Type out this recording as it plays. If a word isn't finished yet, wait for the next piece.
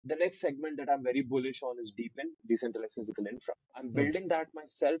The next segment that I'm very bullish on is Deepen, decentralized physical infra. I'm Mm. building that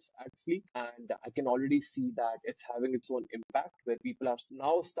myself at Fleek, and I can already see that it's having its own impact where people are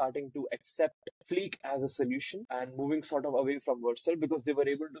now starting to accept Fleek as a solution and moving sort of away from Vercel because they were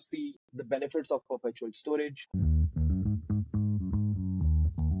able to see the benefits of perpetual storage.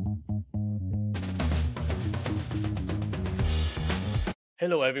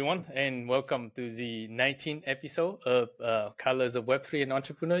 Hello, everyone, and welcome to the 19th episode of Colors of Web3 and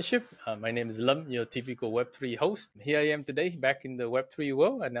Entrepreneurship. My name is Lum, your typical Web3 host. Here I am today, back in the Web3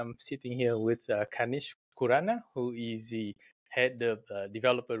 world, and I'm sitting here with Kanishk Khurana, who is the head of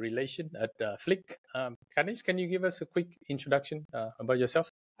developer relation at Fleek. Kanish, can you give us a quick introduction about yourself?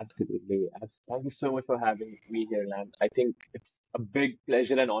 Absolutely. Thank you so much for having me here, Lam. I think it's a big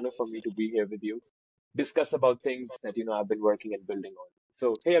pleasure and honor for me to be here with you, discuss about things that I've been working and building on.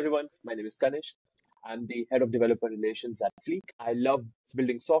 So, hey everyone, my name is Kanish. I'm the head of developer relations at Fleek. I love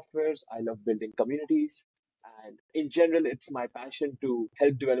building softwares. I love building communities. And in general, it's my passion to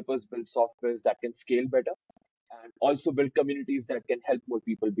help developers build softwares that can scale better and also build communities that can help more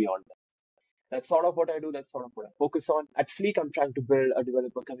people beyond that. That's sort of what I do. That's sort of what I focus on. At Fleek, I'm trying to build a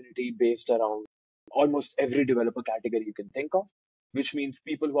developer community based around almost every developer category you can think of, which means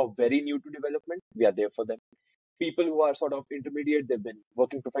people who are very new to development, we are there for them. People who are sort of intermediate, they've been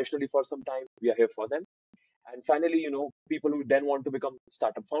working professionally for some time, we are here for them. And finally, people who then want to become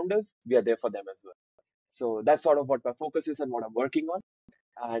startup founders, we are there for them as well. So that's sort of what my focus is and what I'm working on.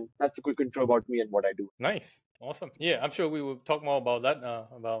 And that's a quick intro about me and what I do. Nice. Awesome. Yeah, I'm sure we will talk more about that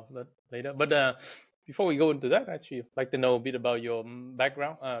later. But before we go into that, actually, I'd like to know a bit about your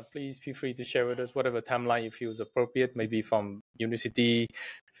background. Please feel free to share with us whatever timeline you feel is appropriate, maybe from university,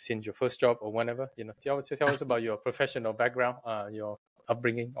 since your first job or whatever. Tell us about your professional background, your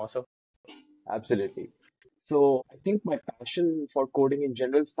upbringing also. Absolutely. So I think my passion for coding in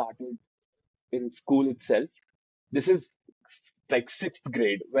general started in school itself. This is like sixth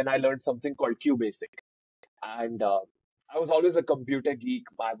grade when I learned something called QBasic. And I was always a computer geek.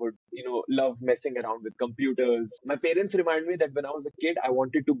 I would, love messing around with computers. My parents remind me that when I was a kid, I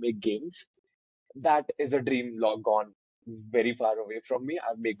wanted to make games. That is a dream gone very far away from me.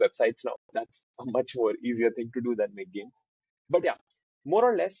 I make websites now. That's a much more easier thing to do than make games. But yeah, more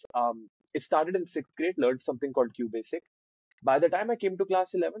or less, it started in sixth grade, learned something called QBasic. By the time I came to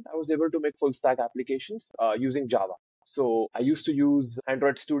class 11th, I was able to make full stack applications using Java. So I used to use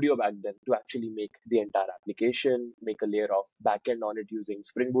Android Studio back then to actually make the entire application, make a layer of backend on it using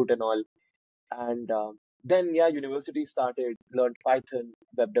Spring Boot and all. And then, yeah, university started, learned Python,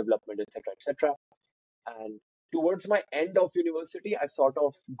 web development, etc., etc. And towards my end of university, I sort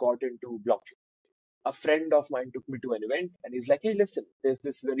of got into blockchain. A friend of mine took me to an event and he's like, hey, listen, there's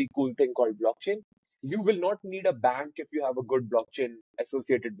this very cool thing called blockchain. You will not need a bank if you have a good blockchain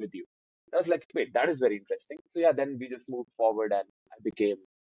associated with you. I was like, wait, that is very interesting. So yeah, then we just moved forward and I became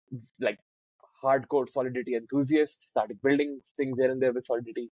like hardcore Solidity enthusiast, started building things here and there with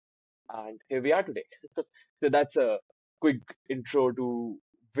Solidity. And here we are today. So that's a quick intro to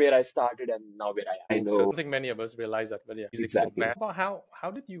where I started and now where I am. I So I know. don't think many of us realize that, but yeah, physics and Exactly. math. About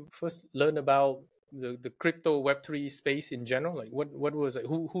how did you first learn about the crypto Web3 space in general? Like what was it?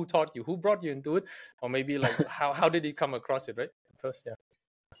 Who taught you? Who brought you into it? Or maybe like how did you come across it, right? First, yeah.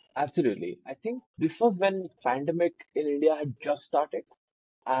 Absolutely. I think this was when pandemic in India had just started.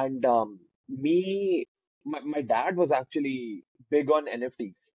 And my dad was actually big on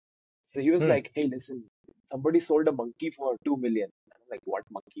NFTs. So he was Hmm. like, hey, listen, somebody sold a monkey for 2 million. And I'm like, what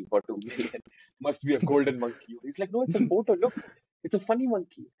monkey for 2 million? Must be a golden monkey. He's like, no, it's a photo. Look, it's a funny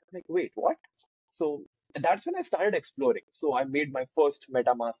monkey. I'm like, wait, what? So that's when I started exploring. So I made my first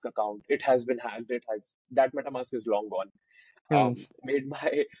MetaMask account. It has been hacked. That MetaMask is long gone. Hmm. Made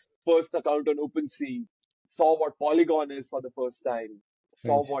my first account on OpenSea, saw what Polygon is for the first time,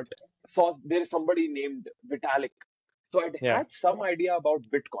 Nice. saw there is somebody named Vitalik. So I Yeah. had some idea about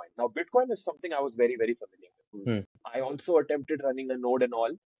Bitcoin. Now, Bitcoin is something I was very, very familiar with. Hmm. I also attempted running a node and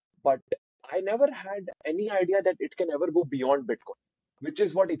all, but I never had any idea that it can ever go beyond Bitcoin, which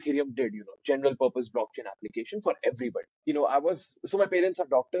is what Ethereum did, general purpose blockchain application for everybody. So my parents are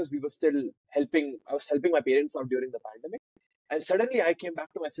doctors. I was helping my parents out during the pandemic. And suddenly I came back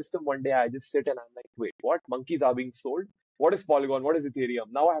to my system one day. I just sit and I'm like, wait, what? Monkeys are being sold? What is Polygon? What is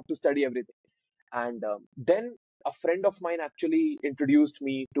Ethereum? Now I have to study everything. And then a friend of mine actually introduced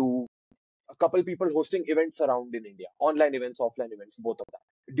me to a couple people hosting events around in India, online events, offline events, both of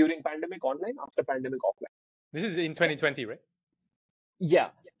that. During pandemic, online, after pandemic, offline. This is in 2020, right?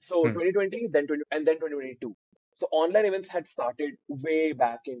 Yeah. So Hmm. 2020, then 20, and then 2022. So online events had started way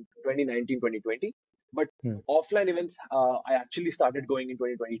back in 2019, 2020. But Hmm. offline events, I actually started going in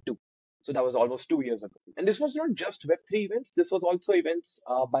 2022. So that was almost 2 years ago. And this was not just Web3 events. This was also events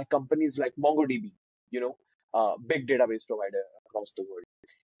by companies like MongoDB, big database provider across the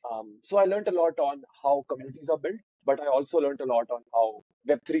world. So I learned a lot on how communities are built, but I also learned a lot on how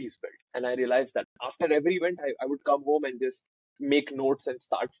Web3 is built. And I realized that after every event, I would come home and just make notes and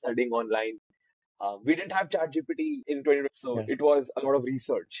start studying online. We didn't have ChatGPT in 2020, so Yeah, it was a lot of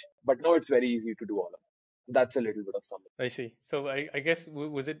research. But now it's very easy to do all of that. That's a little bit of something. I see. So I guess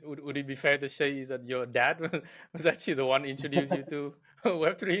would it be fair to say that your dad was actually the one introduced you to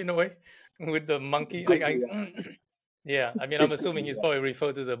Web3 in a way with the monkey? It could be, yeah. Yeah. I mean, I'm It could assuming be, he's yeah. probably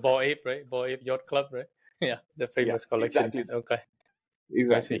referred to the Bored Ape, right? Bored Ape Yacht Club, right? Yeah, the Yeah, famous collection. exactly that. Okay, I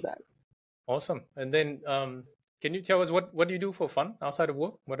Exactly see. that. Awesome. And then, can you tell us what do you do for fun outside of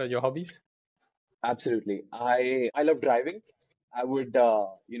work? What are your hobbies? Absolutely. I love driving. I would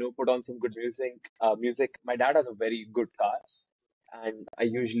put on some good music. My dad has a very good car, and I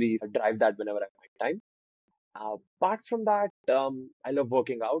usually drive that whenever I find time. Apart from that, I love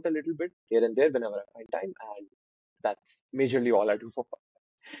working out a little bit here and there whenever I find time, and that's majorly all I do for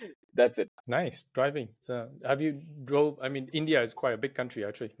fun. That's it. Nice driving. So, have you drove? I mean, India is quite a big country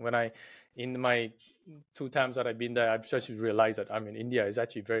actually. In my 2 times that I've been there, I've just realized that I mean, India is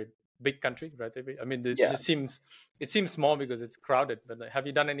actually a very big country, right? I mean, Yeah. it seems small because it's crowded. But like, have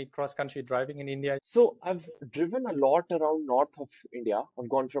you done any cross country driving in India? So I've driven a lot around north of India. I've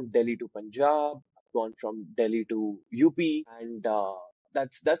gone from Delhi to Punjab. I've gone from Delhi to UP, and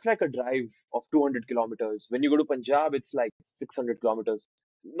that's like a drive of 200 kilometers. When you go to Punjab, it's like 600 kilometers.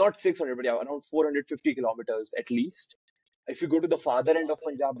 Not 600, but yeah, around 450 kilometers at least. If you go to the farther end of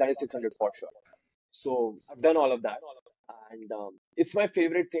Punjab, that is 600 for sure. So I've done all of that, and it's my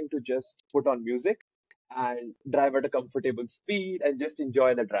favorite thing to just put on music and drive at a comfortable speed and just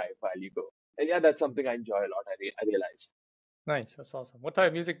enjoy the drive while you go. And yeah, that's something I enjoy a lot. I realized. Nice, that's awesome. What type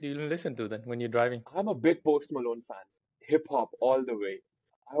of music do you listen to then when you're driving? I'm a big Post Malone fan, hip hop all the way.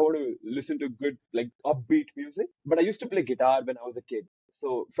 I want to listen to good, like upbeat music, but I used to play guitar when I was a kid.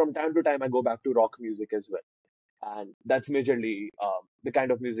 So from time to time, I go back to rock music as well. And that's majorly the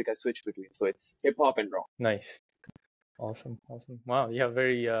kind of music I switch between. So it's hip hop and rock. Nice. Awesome, awesome. Wow, you have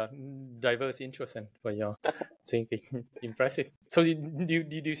very diverse interest in for your thinking. Impressive. So, do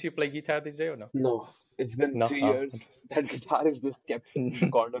you still play guitar this day or no? No, it's been No. 3 years. That guitar is just kept in the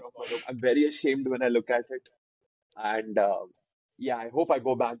corner of my room. I'm very ashamed when I look at it. And yeah, I hope I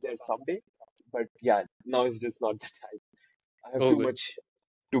go back there someday. But yeah, now it's just not the time. I have Oh, too good. much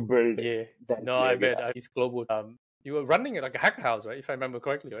to build Yeah. than No, play I a bet guitar. it's global. You were running it like a hacker house, right? If I remember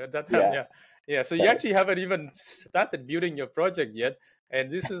correctly, right? At that time, Yeah, yeah, yeah. So you correct. actually haven't even started building your project yet,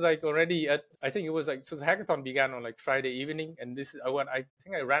 and this is like already at. I think it was like so. The hackathon began on like Friday evening, and this is I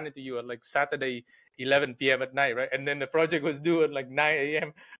think I ran into you at like Saturday 11 p.m. at night, right? And then the project was due at like 9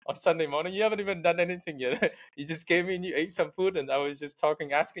 a.m. on Sunday morning. You haven't even done anything yet. You just came in, you ate some food, and I was just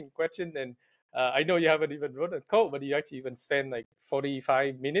talking, asking questions, and I know you haven't even wrote a code, but you actually even spent like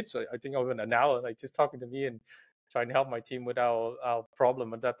 45 minutes, I think over an hour, like just talking to me and trying to help my team with our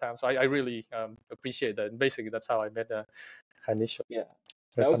problem at that time. So I really appreciate that. And basically, that's how I met Kanishk. Yeah,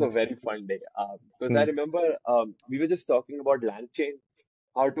 Very that was fun a experience. very fun day. Because I Mm, remember we were just talking about LangChain,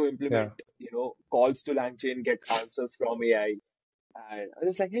 how to yeah. implement, calls to LangChain, get answers from AI. And I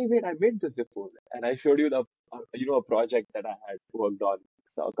was like, hey, wait, I made this before. And I showed you a project that I had worked on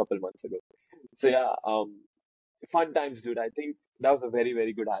a couple months ago. So yeah, fun times, dude. I think that was a very,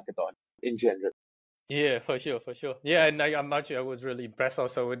 very good hackathon in general. Yeah, for sure, for sure. Yeah, and I was really impressed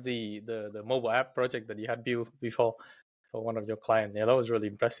also with the mobile app project that you had built before for one of your clients. Yeah, that was really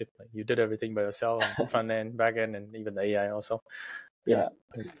impressive. Like you did everything by yourself, and front end, back end, and even the AI also. Yeah,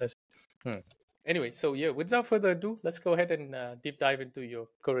 Yeah, impressive. Hmm. Anyway, so yeah, without further ado, let's go ahead and deep dive into your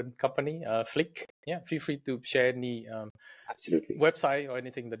current company, Fleek. Yeah, feel free to share any absolutely. website or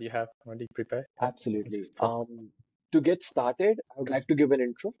anything that you have already prepared. Yeah, let's Absolutely. just talk. To get started, I would like to give an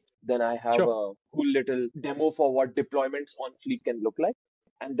intro. Then I have Sure. a cool little demo for what deployments on Fleet can look like.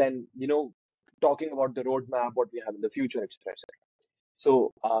 And then, talking about the roadmap, what we have in the future, etc.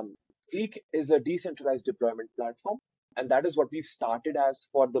 So, Fleek is a decentralized deployment platform. And that is what we've started as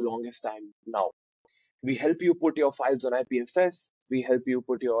for the longest time now. We help you put your files on IPFS. We help you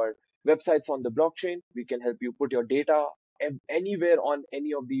put your websites on the blockchain. We can help you put your data anywhere on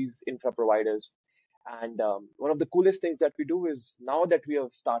any of these infra providers. And one of the coolest things that we do is now that we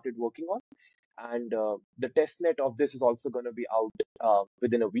have started working on, and the test net of this is also going to be out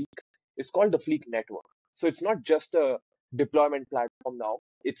within a week. It's called the Fleek Network. So it's not just a deployment platform now.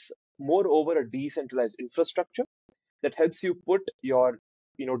 It's moreover a decentralized infrastructure that helps you put your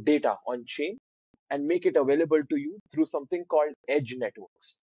data on chain and make it available to you through something called edge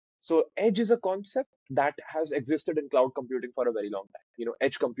networks. So edge is a concept that has existed in cloud computing for a very long time.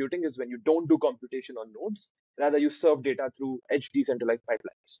 Edge computing is when you don't do computation on nodes, rather you serve data through edge decentralized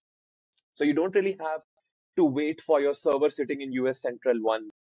pipelines. So you don't really have to wait for your server sitting in US Central 1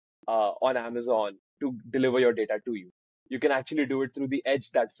 on Amazon to deliver your data to you. You can actually do it through the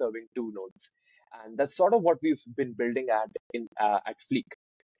edge that's serving two nodes. And that's sort of what we've been building at Fleek.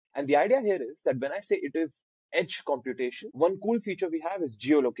 And the idea here is that when I say it is edge computation, one cool feature we have is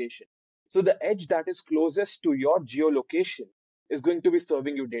geolocation. So the edge that is closest to your geolocation is going to be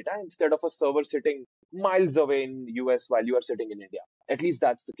serving you data instead of a server sitting miles away in US while you are sitting in India. At least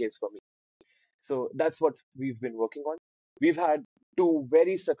that's the case for me. So that's what we've been working on. We've had two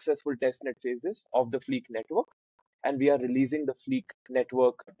very successful testnet phases of the Fleek network, and we are releasing the Fleek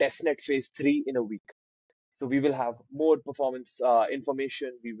network testnet phase 3 in a week. So we will have more performance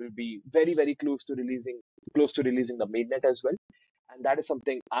information. We will be very, very close to releasing the mainnet as well. And that is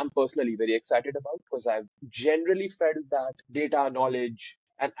something I'm personally very excited about because I've generally felt that data, knowledge,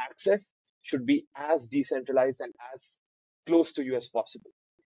 and access should be as decentralized and as close to you as possible.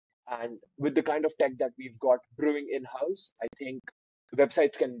 And with the kind of tech that we've got brewing in-house, I think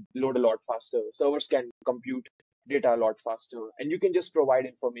websites can load a lot faster, servers can compute data a lot faster, and you can just provide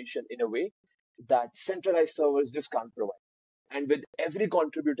information in a way that centralized servers just can't provide. And with every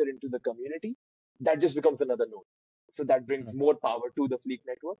contributor into the community, that just becomes another node. So that brings more power to the Fleek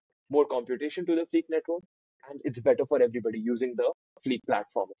network, more computation to the Fleek network, and it's better for everybody using the Fleek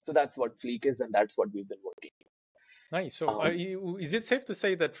platform. So that's what Fleek is, and that's what we've been working Nice. So, on. is it safe to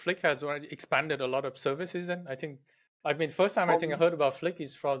say that Flick has already expanded a lot of services? And first time I think I Um, heard about Flick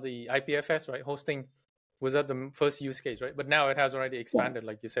is for the IPFS, right? Hosting was that the first use case, right? But now it has already yeah, expanded,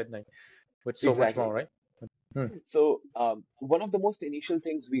 like you said, like with so much exactly. more, right? Hmm. So one of the most initial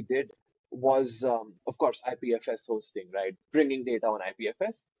things we did was, of course, IPFS hosting, right? Bringing data on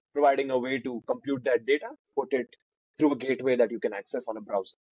IPFS, providing a way to compute that data, put it through a gateway that you can access on a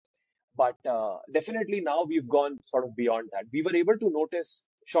browser. But definitely now we've gone sort of beyond that. We were able to notice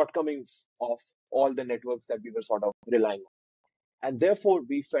shortcomings of all the networks that we were sort of relying on. And therefore,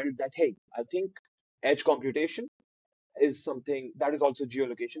 we felt that, hey, I think edge computation is something that is also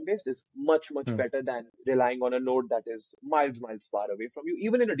geolocation based is much much Hmm. better than relying on a node that is miles far away from you,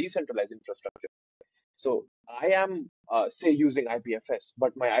 even in a decentralized infrastructure. So I am say using IPFS,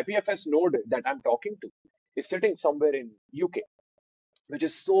 but my IPFS node that I'm talking to is sitting somewhere in UK, which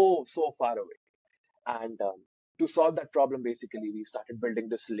is so far away. And to solve that problem, basically we started building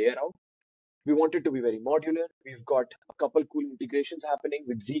this layer out. We want it to be very modular. We've got a couple cool integrations happening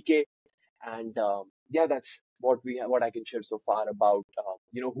with ZK, and yeah, that's what I can share so far about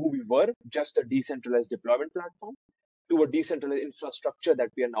who we were, just a decentralized deployment platform to a decentralized infrastructure that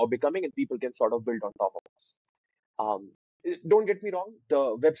we are now becoming, and people can sort of build on top of us. Um, don't get me wrong,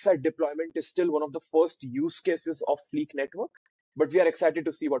 the website deployment is still one of the first use cases of Fleek Network, but we are excited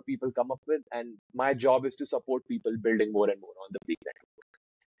to see what people come up with, and my job is to support people building more and more on the Fleek Network.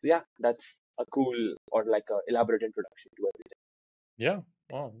 So yeah, that's a cool or like a elaborate introduction to everything. Yeah.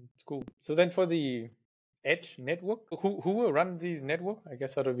 Oh, it's cool. So then for the Edge network, who will run these network? I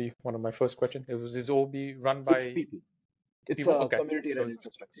guess that'll be one of my first questions. It was this all be run It's by people. It's people? a Okay. community-run So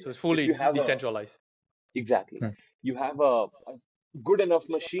infrastructure. it's If fully you have a decentralized. exactly, Hmm. you have a good enough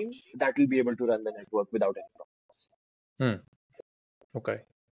machine that will be able to run the network without any problems. Hmm. Okay.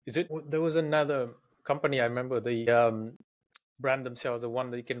 Is it? There was another company I remember. The brand themselves, the one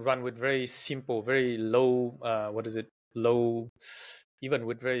that you can run with very simple, very low. What is it? Low, even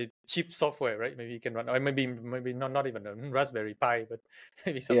with very cheap software, right? Maybe you can run, or maybe not even a Raspberry Pi, but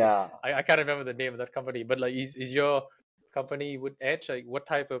maybe something. Yeah, I can't remember the name of that company. But like, is your company with Edge? Like, what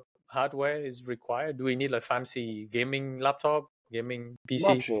type of hardware is required? Do we need a fancy gaming laptop, gaming PC?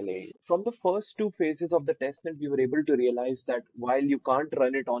 not really. From the first two phases of the testnet, we were able to realize that while you can't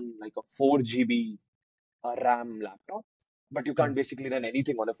run it on like a 4 GB RAM laptop, but you Hmm. can't basically run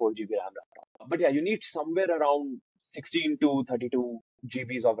anything on a 4 GB RAM laptop. But yeah, you need somewhere around 16 to 32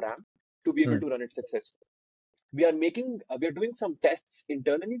 GBs of RAM to be able Hmm. to run it successfully. We are doing some tests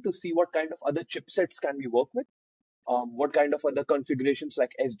internally to see what kind of other chipsets can we work with, what kind of other configurations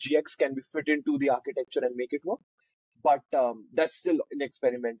like SGX can be fit into the architecture and make it work. But that's still in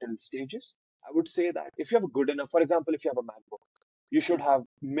experimental stages. I would say that if you have a good enough, for example, if you have a MacBook, you should have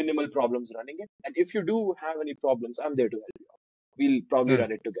minimal problems running it. And if you do have any problems, I'm there to help you out. We'll probably Hmm.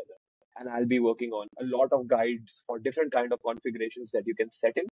 run it together. And I'll be working on a lot of guides for different kind of configurations that you can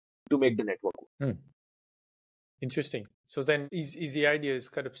set in to make the network work. Hmm. Interesting. So then, is the idea is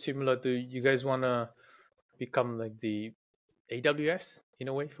kind of similar to you guys want to become like the AWS in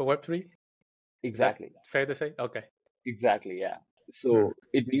a way for Web3? Is that Exactly. fair to say? Okay. Exactly, yeah. Hmm. So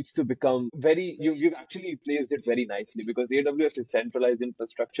it needs to become very, you've actually placed it very nicely because AWS is centralized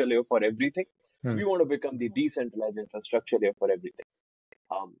infrastructure layer for everything. Hmm. We want to become the decentralized infrastructure layer for everything.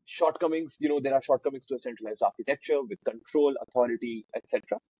 Shortcomings, there are shortcomings to a centralized architecture with control, authority,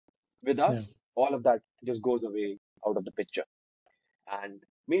 etc. With Yeah. us, all of that just goes away out of the picture. And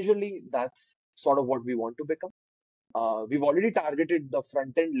majorly, that's sort of what we want to become. We've already targeted the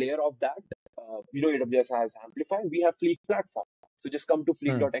front end layer of that. AWS has Amplify. We have Fleek platform. So just come to Hmm.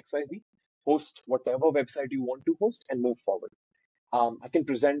 fleek.xyz, host whatever website you want to host, and move forward. I can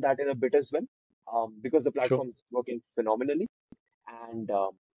present that in a bit as well because the Sure. platform is working phenomenally. And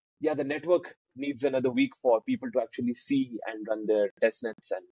yeah, the network needs another week for people to actually see and run their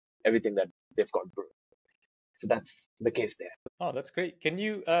testnets and everything that they've got brewed. So that's the case there. Oh, that's great. Can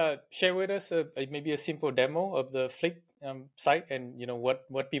you share with us maybe a simple demo of the Flick site and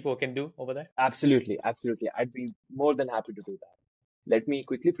what people can do over there? Absolutely, absolutely. I'd be more than happy to do that. Let me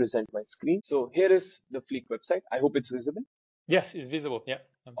quickly present my screen. So here is the Fleek website. I hope it's visible. Yes, it's visible. Yeah,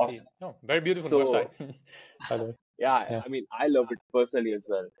 I'm seeing. Awesome. Oh, very beautiful website. So By the way. yeah, Yeah. I mean, I love it personally as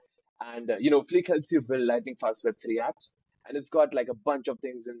well. And Fleek helps you build lightning fast Web3 apps. And it's got like a bunch of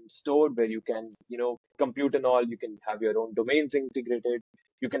things in store where you can, compute and all. You can have your own domains integrated.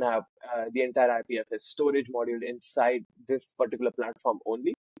 You can have the entire IPFS storage module inside this particular platform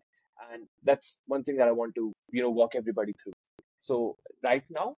only. And that's one thing that I want to, walk everybody through. So right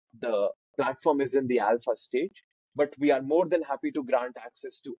now, the platform is in the alpha stage, but we are more than happy to grant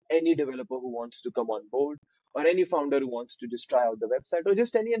access to any developer who wants to come on board, or any founder who wants to just try out the website, or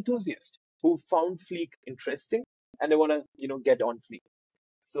just any enthusiast who found Fleek interesting and they want to, get on Fleek.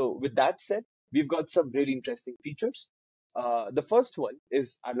 So with that said, we've got some really interesting features. The first one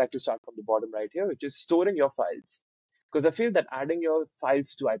is I'd like to start from the bottom right here, which is storing your files. Because I feel that adding your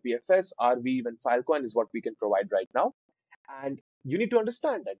files to IPFS, RV, even Filecoin is what we can provide right now. And you need to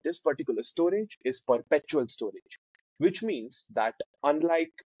understand that this particular storage is perpetual storage, which means that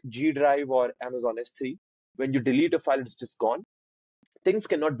unlike G Drive or Amazon S3, when you delete a file, it's just gone. Things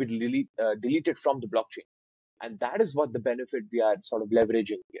cannot be deleted from the blockchain. And that is what the benefit we are sort of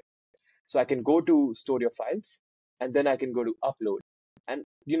leveraging here. So I can go to store your files and then I can go to upload. And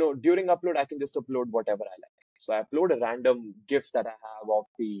during upload, I can just upload whatever I like. So I upload a random GIF that I have of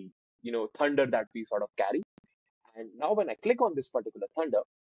the, thunder that we sort of carry. And now when I click on this particular thunder,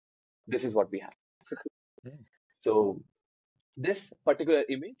 this is what we have. Mm. So this particular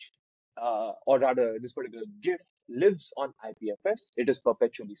image, or rather this particular GIF lives on IPFS. It is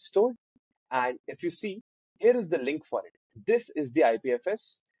perpetually stored. And if you see, here is the link for it. This is the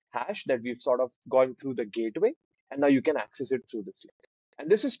IPFS hash that we've sort of gone through the gateway, and now you can access it through this link.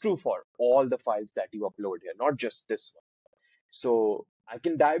 And this is true for all the files that you upload here, not just this one. So I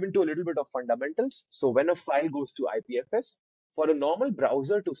can dive into a little bit of fundamentals. So when a file goes to IPFS, for a normal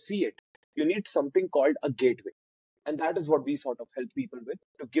browser to see it, you need something called a gateway. And that is what we sort of help people with,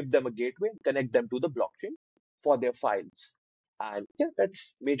 to give them a gateway, connect them to the blockchain for their files. And yeah,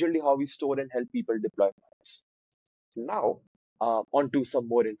 that's majorly how we store and help people deploy files. Now, onto some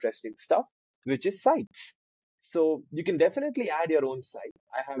more interesting stuff, which is sites. So you can definitely add your own site.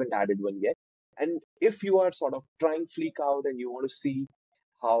 I haven't added one yet. And if you are sort of trying Fleek out and you want to see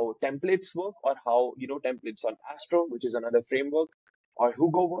how templates work, or how, templates on Astro, which is another framework, or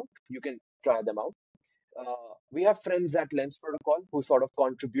Hugo work, you can try them out. We have friends at Lens Protocol who sort of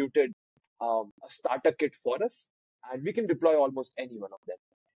contributed a starter kit for us, and we can deploy almost any one of them.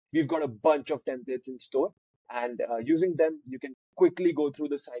 We've got a bunch of templates in store, and using them, you can quickly go through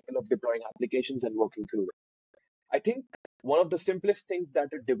the cycle of deploying applications and working through it. I think one of the simplest things that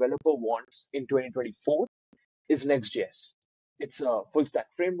a developer wants in 2024 is Next.js. It's a full stack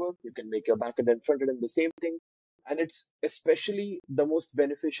framework. You can make your backend and frontend in the same thing. And it's especially the most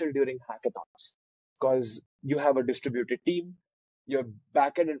beneficial during hackathons because you have a distributed team. Your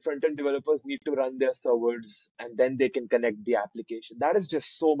backend and frontend developers need to run their servers and then they can connect the application. That is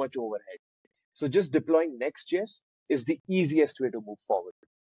just so much overhead. So just deploying Next.js is the easiest way to move forward.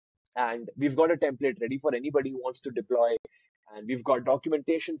 And we've got a template ready for anybody who wants to deploy, and we've got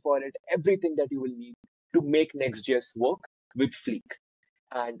documentation for it, everything that you will need to make Next.js work with Fleek.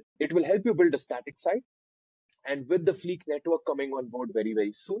 And it will help you build a static site. And with the Fleek network coming on board very,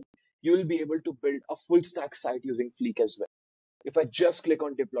 very soon, you will be able to build a full stack site using Fleek as well. If I just click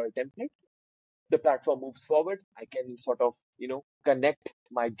on deploy template, the platform moves forward. I can sort of, connect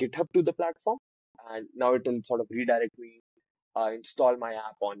my GitHub to the platform, and now it will sort of redirect me, install my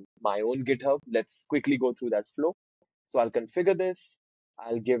app on my own GitHub. Let's quickly go through that flow. So I'll configure this.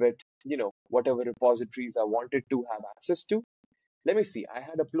 I'll give it, whatever repositories I wanted to have access to. Let me see. I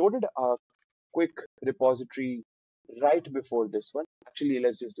had uploaded a quick repository right before this one. Actually,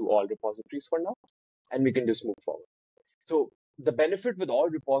 let's just do all repositories for now, and we can just move forward. So the benefit with all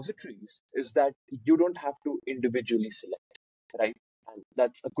repositories is that you don't have to individually select, right? And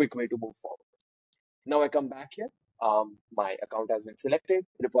that's a quick way to move forward. Now I come back here. My account has been selected.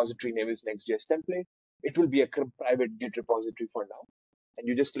 Repository name is Next.js template. It will be a private Git repository for now. And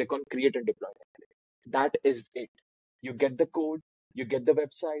you just click on create and deploy template. That is it. You get the code, you get the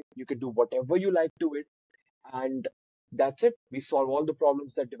website, you can do whatever you like to it. And that's it. We solve all the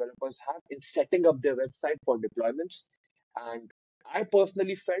problems that developers have in setting up their website for deployments. And I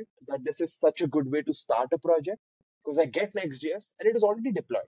personally felt that this is such a good way to start a project because I get Next.js and it is already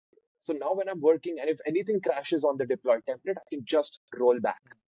deployed. So now when I'm working and if anything crashes on the deployed template, I can just roll back.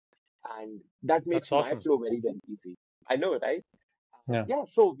 And that That's makes my awesome. flow very, very easy. I know, right? Yeah. Yeah,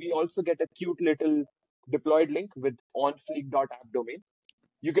 so we also get a cute little deployed link with onfleek.app domain.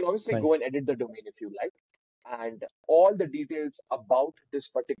 You can obviously go and Nice. edit the domain if you like. And all the details about this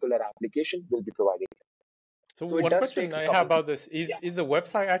particular application will be provided. So So it one does question take a I have couple of about weeks. this Yeah. is the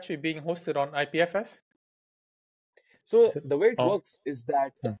website actually being hosted on IPFS? So Is it? the way it Oh. works is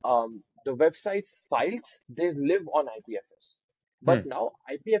that Hmm. the website's files, they live on IPFS. Hmm. But now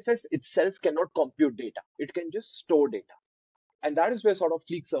IPFS itself cannot compute data. It can just store data. And that is where sort of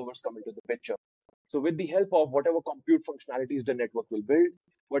Fleek servers come into the picture. So with the help of whatever compute functionalities the network will build,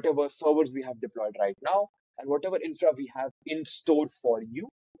 whatever servers we have deployed right now, and whatever infra we have in store for you,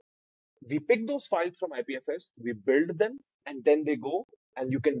 we pick those files from IPFS, we build them, and then they go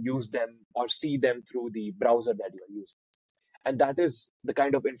and you can use them or see them through the browser that you are using. And that is the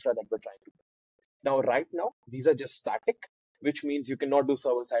kind of infra that we're trying to build. Now, right now, these are just static, which means you cannot do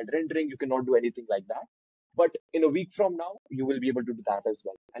server-side rendering, you cannot do anything like that. But in a week from now, you will be able to do that as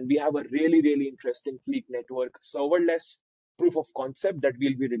well. And we have a really, really interesting Fleek Network serverless proof of concept that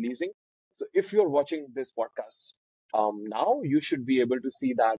we'll be releasing. So if you're watching this podcast now, you should be able to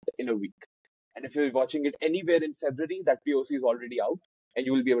see that in a week. And if you're watching it anywhere in February, that POC is already out and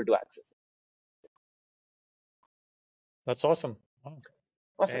you will be able to access it. That's awesome. Wow. And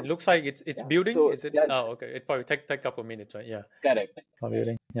Awesome. it looks like it's Yeah. building. So Is it? that Oh, okay. It probably take a couple of minutes, right? Yeah. correct.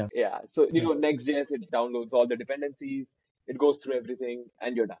 Building. Yeah. Yeah. So, Yeah. Next.js, it downloads all the dependencies, it goes through everything,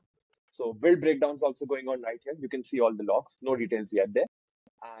 and you're done. So, build breakdowns also going on right here. You can see all the logs, no details yet there.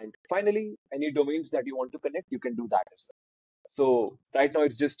 And finally, any domains that you want to connect, you can do that as well. So, right now,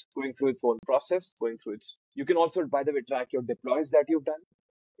 it's just going through its own process, going through its. You can also, by the way, track your deploys that you've done.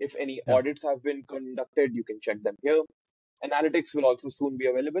 If any Yeah. audits have been conducted, you can check them here. Analytics will also soon be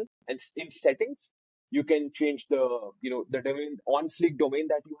available. And in settings, you can change the domain on Fleek domain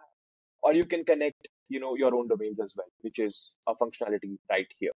that you have or you can connect your own domains as well, which is a functionality right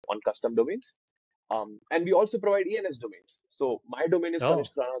here on custom domains. And we also provide ENS domains. So my domain is Oh.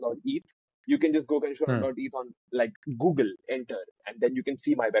 kanishkhurana.eth. You can just go Hmm. kanishkhurana.eth on like Google, enter, and then you can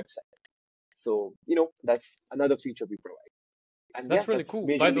see my website. So that's another feature we provide. And yeah, That's really that's cool.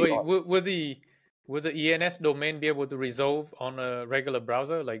 By the majorly way, all. will the ENS domain be able to resolve on a regular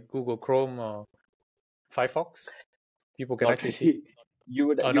browser like Google Chrome or Firefox? People can Not actually see. really. You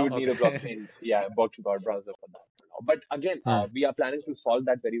would Oh you no. would need a Okay. blockchain, yeah, blockchain powered browser for that for now. But again, Hmm. we are planning to solve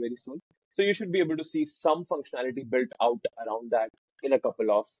that very, very soon. So you should be able to see some functionality built out around that in a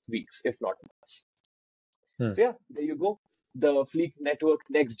couple of weeks, if not months. Hmm. So yeah, there you go. The Fleek Network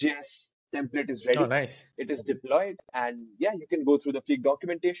Next.js template is Oh, ready. nice. It is deployed, and yeah, you can go through the Fleek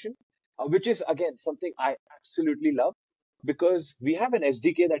documentation, which is again something I absolutely love because we have an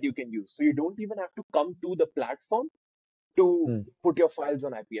SDK that you can use. So you don't even have to come to the platform to Hmm. put your files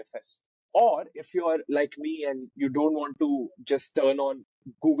on IPFS. Or if you are like me and you don't want to just turn on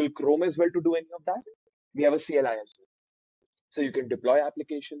Google Chrome as well to do any of that, we have a CLI as well. So you can deploy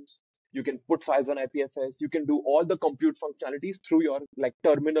applications, you can put files on IPFS, you can do all the compute functionalities through your like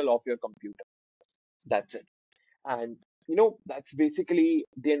terminal of your computer. That's it. And that's basically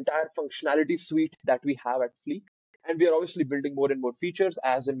the entire functionality suite that we have at Fleek. And we are obviously building more and more features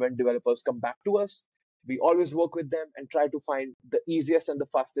as and when developers come back to us. We always work with them and try to find the easiest and the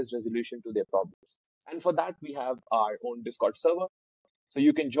fastest resolution to their problems. And for that, we have our own Discord server. So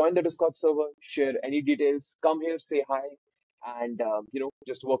you can join the Discord server, share any details, come here, say hi, and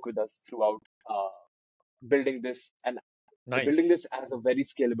just work with us throughout building this and building Nice. this as a very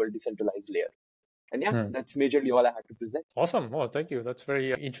scalable, decentralized layer. And yeah, Hmm. that's majorly all I had to present. Awesome. Oh, thank you. That's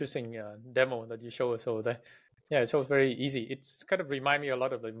very interesting demo that you show us over there. Yeah, it shows very easy. It's kind of remind me a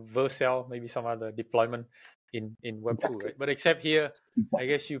lot of the Vercel, maybe some other deployment in Web2, Exactly. right? But except here, I Exactly.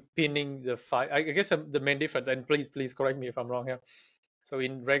 guess you pinning the file. I guess the main difference, and please correct me if I'm wrong here. So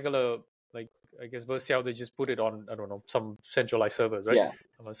in regular like I guess Vercel, they just put it on, I don't know, some centralized servers, right? Yeah,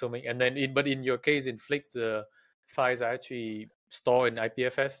 I'm assuming. And then, but in your case, in Fleek, the files are actually stored in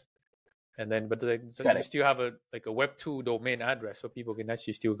IPFS, and then, but so you correct. still have a like a Web2 domain address, so people can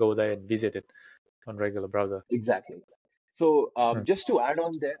actually still go there and visit it on regular browser. Exactly. So Hmm. just to add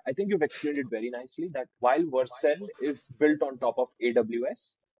on there, I think you've explained it very nicely that while Vercel is built on top of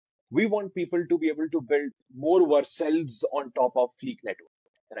AWS, we want people to be able to build more Vercels on top of Fleek Network,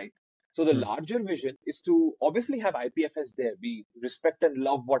 right? So the Hmm. larger vision is to obviously have IPFS there. We respect and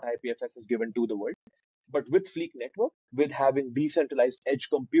love what IPFS has given to the world. But with Fleek Network, with having decentralized edge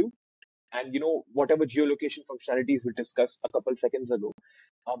compute, and whatever geolocation functionalities we discussed a couple seconds ago,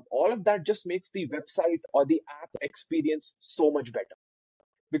 all of that just makes the website or the app experience so much better,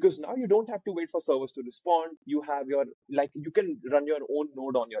 because now you don't have to wait for servers to respond. You have your, like, you can run your own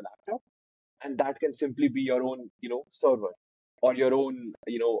node on your laptop, and that can simply be your own server, or your own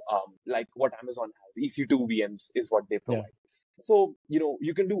like what Amazon has, EC2 VMs is what they Yeah. provide. So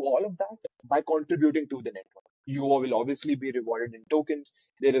you can do all of that by contributing to the network. You will obviously be rewarded in tokens.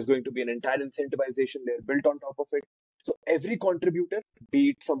 There is going to be an entire incentivization layer built on top of it. So every contributor, be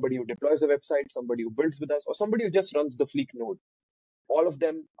it somebody who deploys a website, somebody who builds with us, or somebody who just runs the Fleek node, all of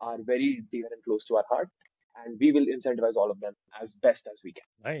them are very dear and close to our heart, and we will incentivize all of them as best as we can.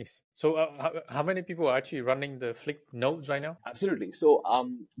 Nice. So, how many people are actually running the Fleek nodes right now? Absolutely. So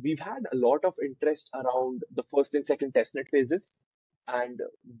we've had a lot of interest around the first and second testnet phases, and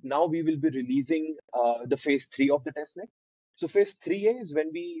now we will be releasing the phase three of the testnet. So phase 3A is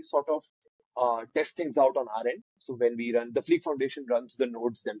when we sort of test things out on our end. So when we run, the Fleek Foundation runs the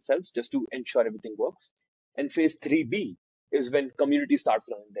nodes themselves just to ensure everything works. And phase 3B is when community starts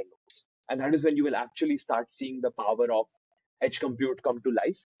running their nodes. And that is when you will actually start seeing the power of edge compute come to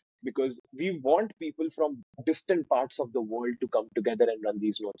life, because we want people from distant parts of the world to come together and run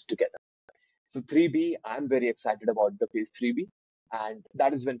these nodes together. So 3B, I'm very excited about the phase 3B, and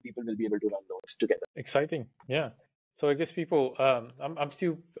that is when people will be able to run nodes together. Exciting. Yeah. So I guess people, I'm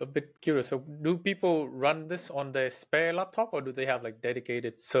still a bit curious. So do people run this on their spare laptop, or do they have like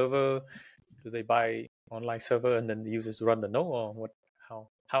dedicated server? Do they buy online server and then the users run the node, or what?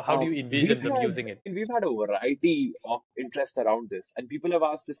 How do you envision them using it? We've had a variety of interest around this, and people have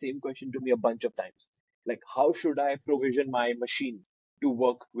asked the same question to me a bunch of times, like how should I provision my machine to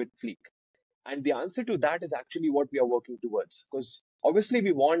work with Fleek? And the answer to that is actually what we are working towards, because obviously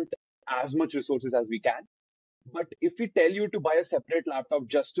we want as much resources as we can. But if we tell you to buy a separate laptop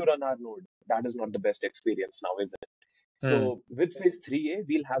just to run our node, that is not the best experience now, is it? Hmm. So with phase 3A,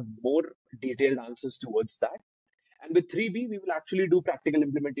 we'll have more detailed answers towards that. And with 3B, we will actually do practical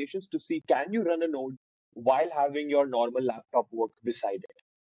implementations to see, can you run a node while having your normal laptop work beside it?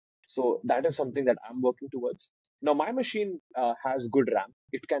 So that is something that I'm working towards. Now, my machine has good RAM.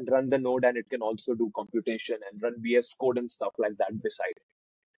 It can run the node, and it can also do computation and run VS Code and stuff like that beside it.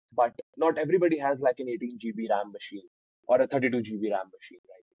 But not everybody has like an 18 GB RAM machine or a 32 GB RAM machine,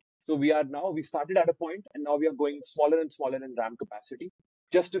 right? So we started at a point, and now we are going smaller and smaller in RAM capacity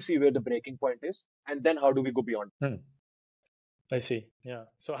just to see where the breaking point is. And then how do we go beyond? Hmm. I see. Yeah.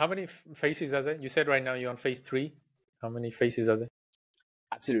 So how many phases are there? You said right now you're on phase 3. How many phases are there?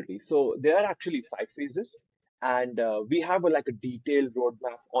 Absolutely. So there are actually 5 phases, and we have like a detailed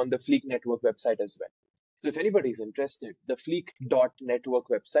roadmap on the Fleek Network website as well. So if anybody is interested, the Fleek.network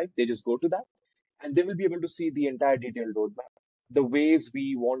website, they just go to that, and they will be able to see the entire detailed roadmap, the ways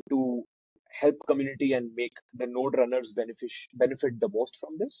we want to help community and make the node runners benefit the most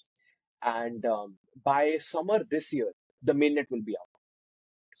from this. And by summer this year, the mainnet will be out.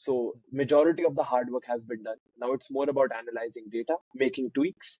 So majority of the hard work has been done. Now it's more about analyzing data, making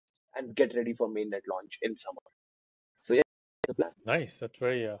tweaks, and get ready for mainnet launch in summer. So yeah, that's the plan. Nice. That's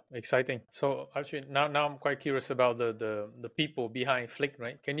very exciting. So actually, now I'm quite curious about the people behind Flick.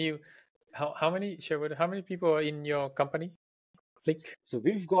 Right? Can you how many share with how many people are in your company, Flick? So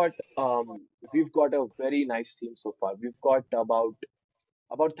we've got a very nice team so far. We've got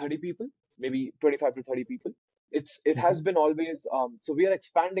about 30 people, maybe 25 to 30 people. It Okay. has been always so we are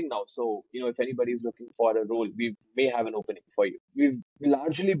expanding now. So if anybody is looking for a role, we may have an opening for you. We've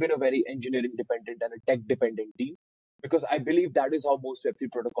largely been a very engineering dependent and a tech dependent team, because I believe that is how most Web3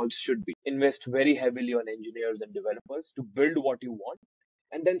 protocols should be. Invest very heavily on engineers and developers to build what you want,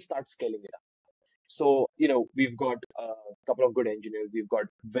 and then start scaling it up. So, we've got a couple of good engineers. We've got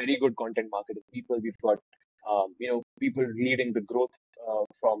very good content marketing people. We've got, people leading the growth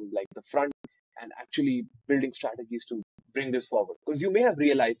from like the front, and actually building strategies to bring this forward. Because you may have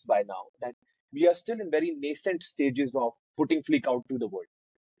realized by now that we are still in very nascent stages of putting Fleek out to the world.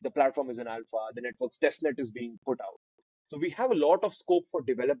 The platform is in alpha. The network's testnet is being put out. So we have a lot of scope for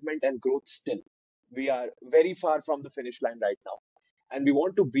development and growth still. We are very far from the finish line right now. And we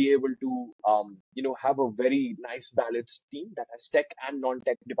want to be able to, have a very nice balanced team that has tech and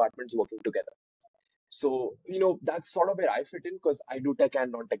non-tech departments working together. So, that's sort of where I fit in because I do tech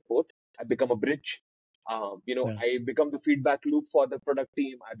and non-tech both. I become a bridge. Yeah. I become the feedback loop for the product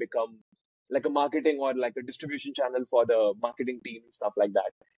team. I become like a marketing or like a distribution channel for the marketing team and stuff like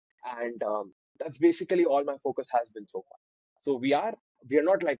that. And that's basically all my focus has been so far. So we are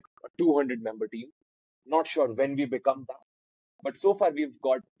not like a 200 member team. Not sure when we become that, but so far we've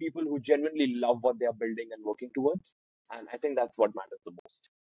got people who genuinely love what they are building and working towards, and I think that's what matters the most.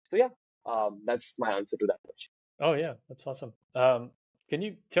 So yeah, that's my answer to that question. Oh yeah, that's awesome. Can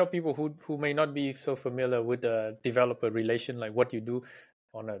you tell people who may not be so familiar with the developer relation, like what you do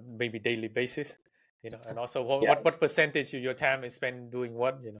on a maybe daily basis, and also what Yeah, what percentage of your time is spent doing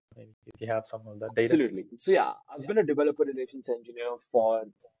what, maybe if you have some of that data. absolutely. So yeah, I've been a developer relations engineer for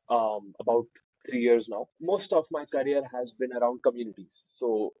about 3 years now. Most of my career has been around communities.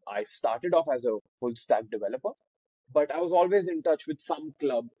 So I started off as a full stack developer, but I was always in touch with some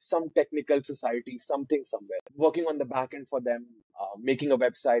club, some technical society, something somewhere, working on the back end for them, making a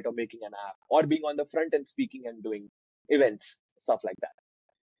website or making an app, or being on the front end speaking and doing events, stuff like that.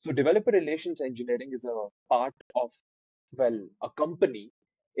 So developer relations engineering is a part of, well, a company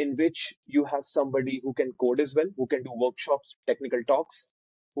in which you have somebody who can code as well, who can do workshops, technical talks,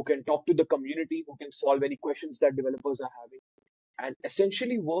 who can talk to the community, who can solve any questions that developers are having, and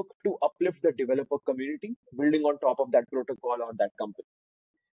essentially work to uplift the developer community, building on top of that protocol or that company.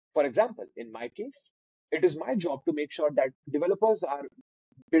 For example, in my case, it is my job to make sure that developers are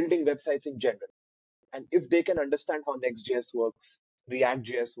building websites in general. And if they can understand how Next.js works,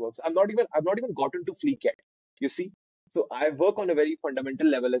 React.js works, I've not even gotten to Fleek yet. You see? So I work on a very fundamental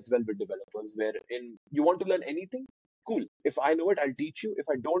level as well with developers, wherein you want to learn anything, cool. If I know it, I'll teach you. If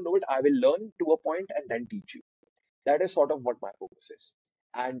I don't know it, I will learn to a point and then teach you. That is sort of what my focus is.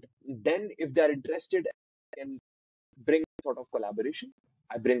 And then if they're interested in bring sort of collaboration,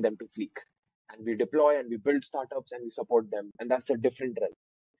 I bring them to Fleek. And we deploy and we build startups and we support them. And that's a different realm.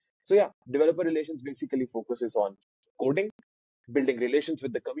 So yeah, developer relations basically focuses on coding, building relations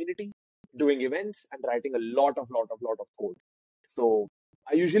with the community, doing events, and writing a lot of code. So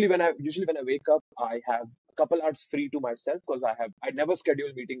I usually when I wake up, I have a couple hours free to myself because I never schedule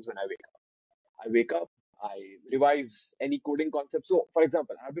meetings when I wake up. I wake up, I revise any coding concept. So for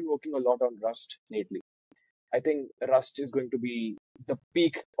example, I've been working a lot on Rust lately. I think Rust is going to be the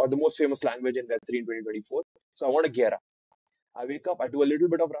peak or the most famous language in Web3 in 2024. So I want to gear up. I wake up, I do a little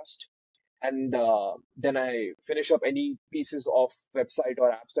bit of Rust, and then I finish up any pieces of website or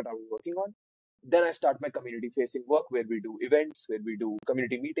apps that I was working on. Then I start my community facing work where we do events, where we do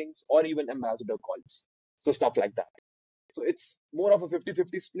community meetings, or even ambassador calls. So stuff like that. So it's more of a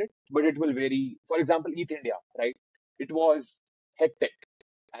 50-50 split, but it will vary. For example, ETH India, right? It was hectic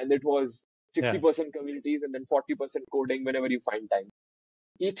and it was Yeah. 60% communities and then 40% coding whenever you find time.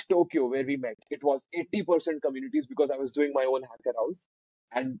 ETH Tokyo, where we met, it was 80% communities because I was doing my own hacker house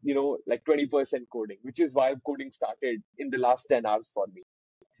and, like 20% coding, which is why coding started in the last 10 hours for me.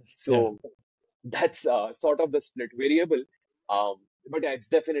 Yeah. So that's sort of the split variable. Um, but yeah, it's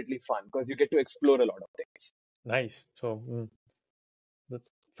definitely fun because you get to explore a lot of things. Nice. So that's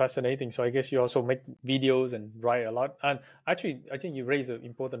fascinating. So I guess you also make videos and write a lot. And actually, I think you raised an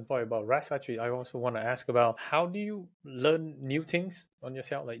important point about Rust. Actually, I also want to ask about how do you learn new things on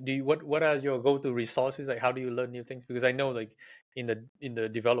yourself? Like, do you what are your go-to resources? Like, how do you learn new things? Because I know, like, in the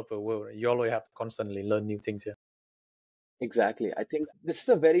developer world, right, you always have to constantly learn new things. Yeah. Exactly. I think this is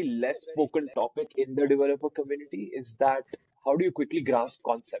a very less spoken topic in the developer community is that how do you quickly grasp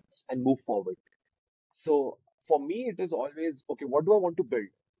concepts and move forward? So for me, it is always, okay, what do I want to build?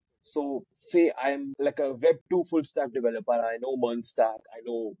 So say I'm like a Web 2 full stack developer. I know Mern stack, I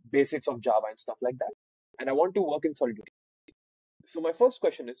know basics of Java and stuff like that. And I want to work in Solidity. So my first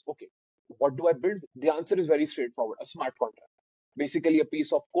question is, okay, what do I build? The answer is very straightforward, a smart contract. Basically a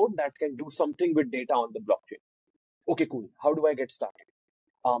piece of code that can do something with data on the blockchain. Okay, cool. How do I get started?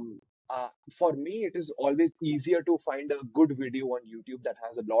 Um, for me, it is always easier to find a good video on YouTube that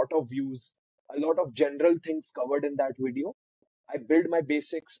has a lot of views, a lot of general things covered in that video. I build my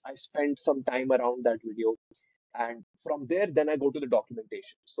basics, I spend some time around that video, and from there, then I go to the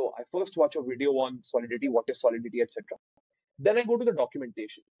documentation. So I first watch a video on Solidity, what is Solidity, etc. Then I go to the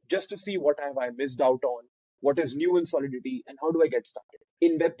documentation just to see what have I missed out on, what is new in Solidity, and how do I get started.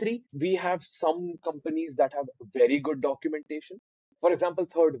 In Web3, we have some companies that have very good documentation. For example,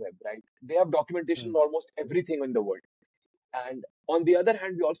 Third Web, right? They have documentation Mm. on almost everything in the world. And on the other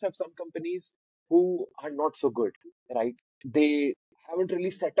hand, we also have some companies who are not so good, right? They haven't really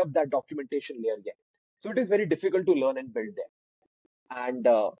set up that documentation layer yet. So it is very difficult to learn and build there. And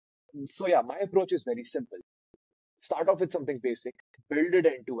so, yeah, my approach is very simple. Start off with something basic, build it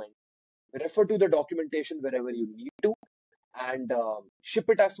end to end, refer to the documentation wherever you need to, and ship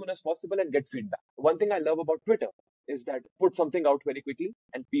it as soon as possible and get feedback. One thing I love about Twitter is that put something out very quickly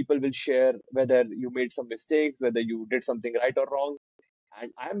and people will share whether you made some mistakes, whether you did something right or wrong.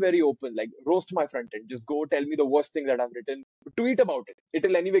 And I'm very open, like roast my front end. Just go tell me the worst thing that I've written, tweet about it.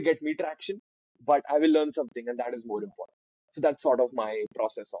 It'll anyway get me traction, but I will learn something, and that is more important. So that's sort of my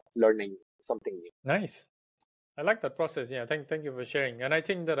process of learning something new. Nice. I like that process. Yeah, thank you for sharing. And I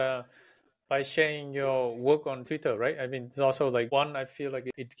think that by sharing your work on Twitter, right? I mean, it's also like one, I feel like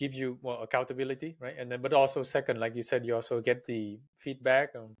it gives you more accountability, right? And then, but also second, like you said, you also get the feedback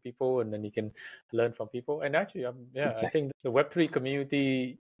on people, and then you can learn from people. And actually, yeah, I Exactly. think the Web3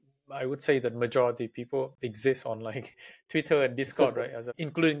 community, I would say that majority of people exist on like Twitter and Discord, right?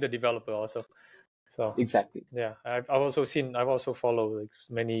 Including the developer also. So Exactly. yeah, I've also followed like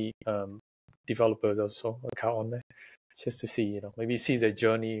many developers also account on there, just to see, maybe see their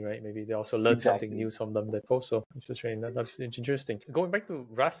journey, right? Maybe they also learn something Exactly. new from them that also that's interesting. Going back to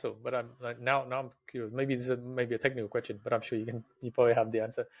Russell, but I'm like now I'm curious. Maybe this is maybe a technical question, but I'm sure you probably have the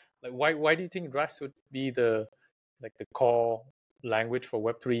answer. Like why do you think Rust would be the core language for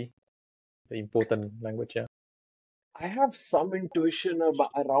Web3, the important language? Yeah. I have some intuition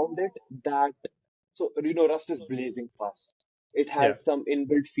around it that, so, Rust is blazing fast. It Yeah. has some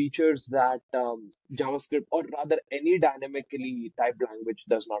inbuilt features that JavaScript, or rather any dynamically typed language,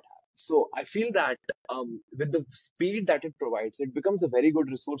 does not have. So I feel that with the speed that it provides, it becomes a very good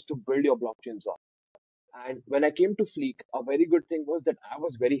resource to build your blockchains on. And when I came to Fleek, a very good thing was that I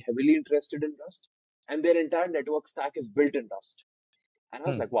was very heavily interested in Rust, and their entire network stack is built in Rust. And I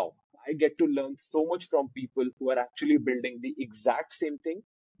was Hmm. like, wow, I get to learn so much from people who are actually building the exact same thing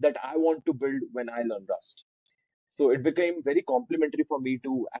that I want to build when I learn Rust. So it became very complimentary for me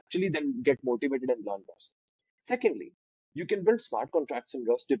to actually then get motivated and learn Rust. Secondly, you can build smart contracts in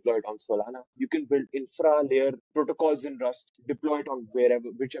Rust, deploy it on Solana. You can build infra layer protocols in Rust, deploy it on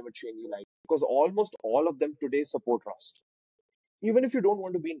whichever chain you like, because almost all of them today support Rust. Even if you don't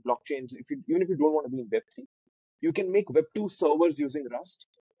want to be in blockchains, even if you don't want to be in Web3, you can make Web2 servers using Rust,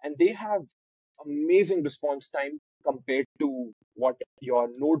 and they have amazing response time compared to what your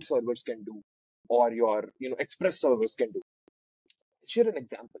Node servers can do or your Express servers can do. Share an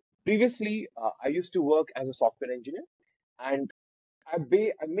example. Previously, I used to work as a software engineer, and I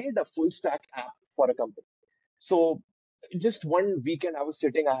made a full stack app for a company. So just one weekend, I was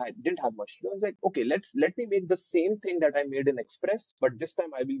sitting. Didn't have much to do. I was like, okay, let me make the same thing that I made in Express, but this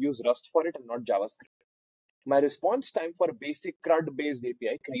time I will use Rust for it and not JavaScript. My response time for a basic CRUD-based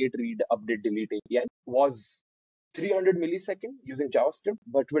API, create, read, update, delete API, was 300 millisecond using JavaScript,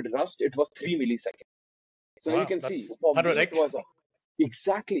 but with Rust, it was 3 millisecond. So you Wow, can see, that's for me, it was 100x.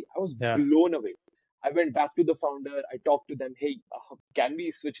 exactly, I was Yeah. blown away. I went back to the founder, I talked to them, hey, can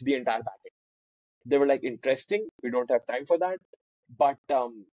we switch the entire backend? They were like, interesting, we don't have time for that. But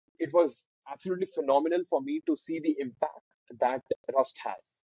it was absolutely phenomenal for me to see the impact that Rust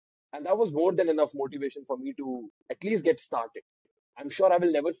has. And that was more than enough motivation for me to at least get started. I'm sure I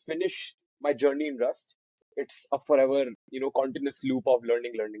will never finish my journey in Rust. It's a forever, continuous loop of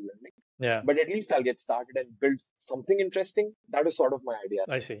learning, learning, learning. Yeah, But at least I'll get started and build something interesting. That was sort of my idea.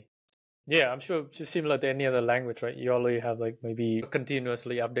 I see. Yeah, I'm sure it's just similar to any other language, right? You already have like maybe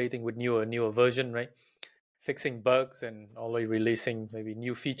continuously updating with newer version, right? Fixing bugs and always releasing maybe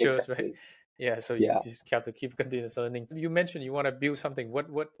new features, right? Exactly. Yeah, so you Yeah. just have to keep continuous learning. You mentioned you want to build something.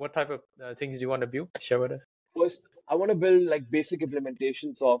 What type of things do you want to build? Share with us. First, I want to build like basic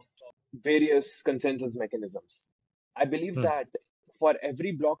implementations of various consensus mechanisms. I believe Hmm. that for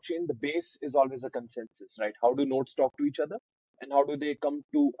every blockchain, the base is always a consensus, right? How do nodes talk to each other? And how do they come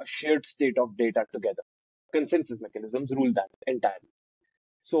to a shared state of data together? Consensus mechanisms rule that entirely.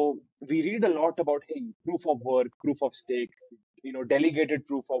 So we read a lot about, hey, proof of work, proof of stake, delegated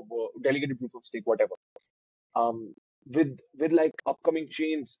proof of work, delegated proof of stake, whatever. Um, with like upcoming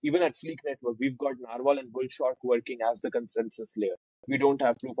chains, even at Fleek Network, we've got Narwhal and Bullshark working as the consensus layer. We don't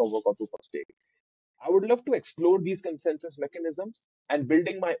have proof of work or proof of stake. I would love to explore these consensus mechanisms and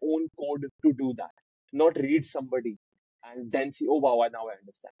building my own code to do that, not read somebody and then see, oh wow, now I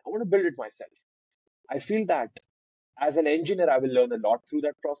understand. I want to build it myself. I feel that as an engineer, I will learn a lot through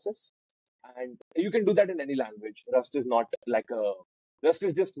that process. And you can do that in any language. Rust is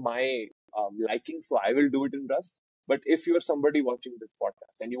just my liking, so I will do it in Rust. But if you're somebody watching this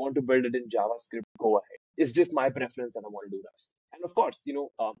podcast and you want to build it in JavaScript, go ahead. It's just my preference and I want to do Rust. And of course,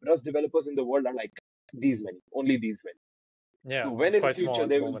 Rust developers in the world are like these many, only these many. So Yeah, when it's in quite small future at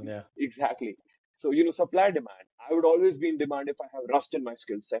the there will moment. be Yeah. exactly. So, supply demand. I would always be in demand if I have Rust in my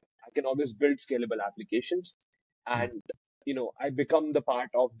skill set. I can always build scalable applications Hmm. and, I become the part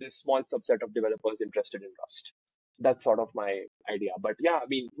of this small subset of developers interested in Rust. That's sort of my idea. But yeah, I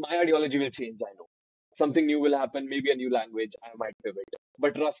mean, my ideology will change, I know. Something new will happen, maybe a new language, I might pivot.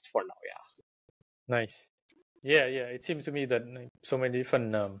 But Rust for now, yeah. Nice. Yeah, yeah. It seems to me that so many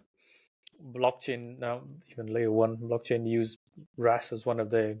different blockchain now, even layer one blockchain use Rust as one of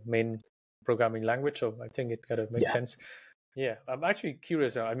the main programming language. So I think it kind of makes Yeah. sense. Yeah, I'm actually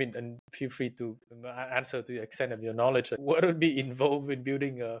curious. I mean, and feel free to answer to the extent of your knowledge. Like, what would be involved in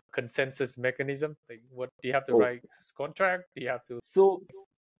building a consensus mechanism? Like, what do you have to Oh, write contract? Do you have to? so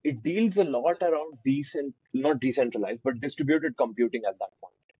it deals a lot around not decentralized, but distributed computing at that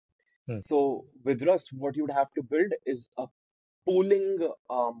point. Hmm, So with Rust, what you would have to build is a pooling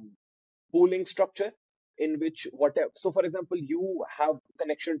um, pooling structure in which whatever. So for example, you have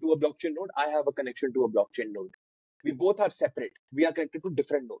connection to a blockchain node, I have a connection to a blockchain node. We both are separate. We are connected to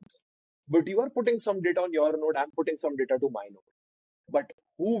different nodes. But you are putting some data on your node, I'm putting some data to my node. But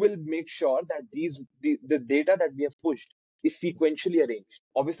who will make sure that the data that we have pushed is sequentially arranged?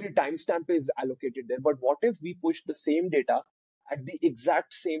 Obviously, timestamp is allocated there, but what if we push the same data at the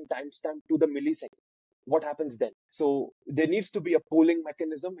exact same timestamp to the millisecond? What happens then? So there needs to be a pooling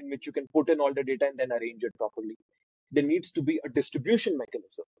mechanism in which you can put in all the data and then arrange it properly. There needs to be a distribution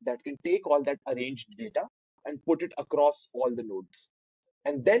mechanism that can take all that arranged data and put it across all the nodes.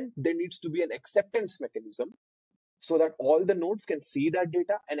 And then there needs to be an acceptance mechanism so that all the nodes can see that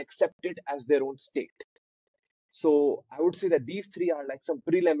data and accept it as their own state. So I would say that these three are like some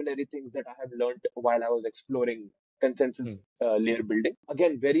preliminary things that I have learned while I was exploring consensus hmm, layer building.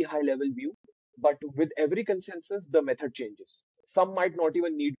 Again, very high level view, but with every consensus, the method changes. Some might not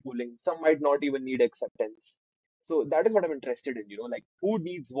even need pooling, some might not even need acceptance. So that is what I'm interested in, like who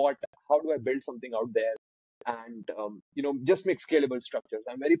needs what, how do I build something out there? And just make scalable structures.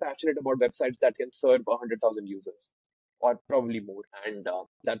 I'm very passionate about websites that can serve 100,000 users or probably more, and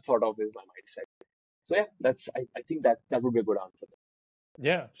that sort of is my mindset. So yeah, I think that would be a good answer.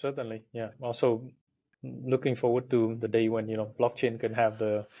 Yeah, certainly. Yeah. Also, looking forward to the day when blockchain can have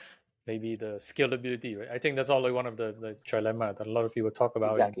the maybe the scalability. Right. I think that's always one of the trilemma that a lot of people talk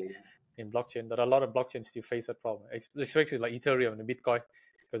about Exactly. in blockchain. That a lot of blockchains still face that problem, especially like Ethereum and Bitcoin,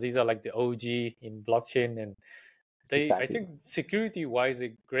 because these are like the OG in blockchain, and I Exactly. think security wise,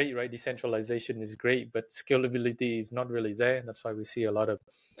 they're great, right? Decentralization is great, but scalability is not really there. That's why we see a lot of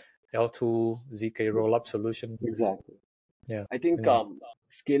L2 ZK rollup solution. Exactly. Yeah. I think And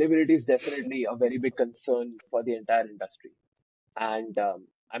scalability is definitely a very big concern for the entire industry. And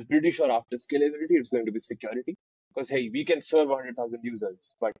I'm pretty sure after scalability, it's going to be security. Because, hey, we can serve 100,000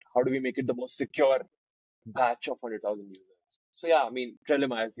 users, but how do we make it the most secure batch of 100,000 users? So, yeah, I mean,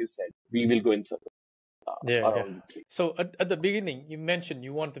 Trelema, as you said, we will go in circle yeah, yeah. around the three. So at the beginning, you mentioned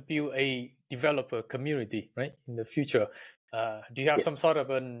you want to build a developer community, right? In the future, do you have some Yes. sort of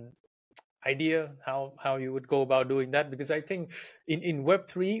an idea how you would go about doing that? Because I think in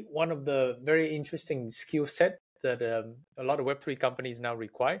Web3, one of the very interesting skill set that a lot of Web3 companies now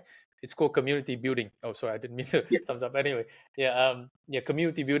require, it's called community building. Oh, sorry, I didn't mean to Yeah, thumbs up. Anyway, yeah, yeah,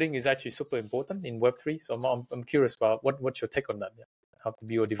 community building is actually super important in Web3. So I'm curious about what's your take on that? Yeah, how to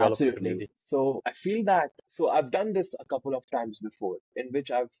build a developer absolutely. community. So I feel that, so I've done this a couple of times before, in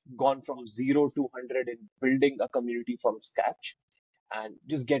which I've gone from 0 to 100 in building a community from scratch and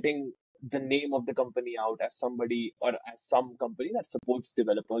just getting the name of the company out as somebody or as some company that supports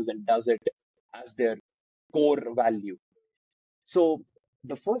developers and does it as their core value. So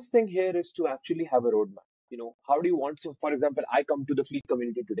the first thing here is to actually have a roadmap. How do you want? So, for example, I come to the Fleek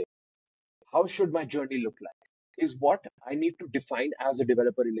community today. How should my journey look like? Is what I need to define as a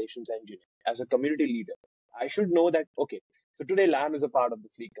developer relations engineer, as a community leader. I should know that, okay, so today Lam is a part of the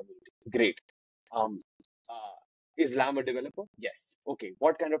Fleek community. Great. Um, uh, is Lam a developer? Yes. Okay.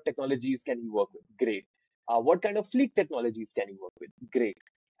 What kind of technologies can you work with? Great. What kind of Fleek technologies can you work with? Great.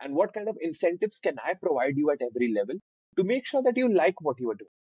 And what kind of incentives can I provide you at every level to make sure that you like what you are doing?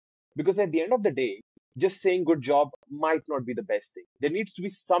 Because at the end of the day, just saying good job might not be the best thing. There needs to be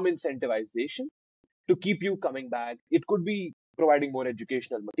some incentivization to keep you coming back. It could be providing more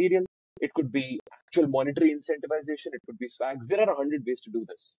educational material. It could be actual monetary incentivization. It could be swags. There are 100 ways to do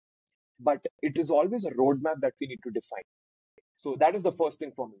this. But it is always a roadmap that we need to define. So that is the first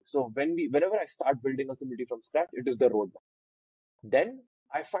thing for me. So whenever I start building a community from scratch, it is the roadmap. Then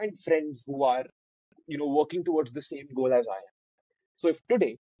I find friends who are, working towards the same goal as I am. So if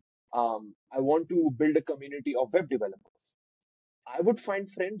today I want to build a community of web developers. I would find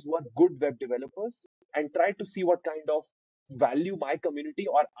friends who are good web developers and try to see what kind of value my community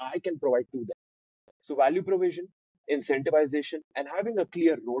or I can provide to them. So, value provision, incentivization, and having a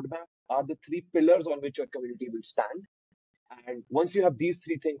clear roadmap are the three pillars on which your community will stand. And once you have these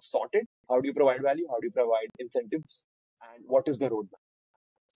three things sorted, how do you provide value? How do you provide incentives? And what is the roadmap?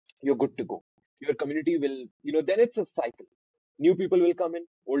 You're good to go. Your community will, then it's a cycle. New people will come in,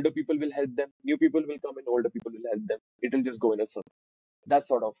 older people will help them, new people will come in, older people will help them. It'll just go in a circle. That's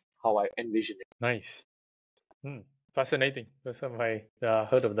sort of how I envision it. Nice. Fascinating. First time I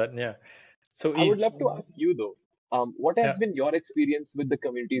heard of that. Yeah. So I would is love to ask you though, what yeah. has been your experience with the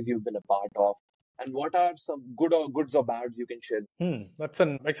communities you've been a part of, and what are some goods or bads you can share? That's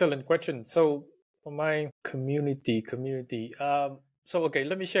an excellent question. So for my community. So okay,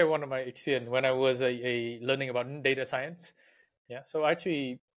 let me share one of my experience when I was a learning about data science. Yeah. So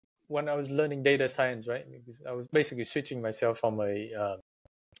actually, when I was learning data science, right, because I was basically switching myself from a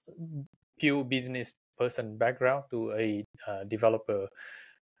pure business person background to a developer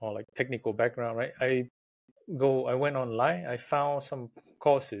or like technical background, right? I went online, I found some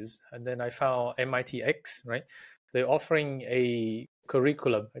courses, and then I found MITx, right? They're offering a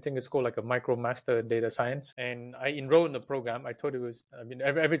curriculum. I think it's called like a micro master in data science. And I enrolled in the program. I thought it was, I mean,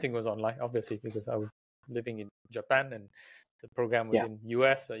 everything was online, obviously, because I was living in Japan and the program was Yeah, in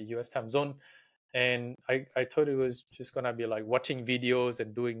US, the US time zone. And I thought it was just gonna be like watching videos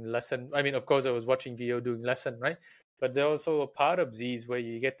and doing lesson. I mean, of course, I was watching video, doing lesson, right? But there's also a part of these where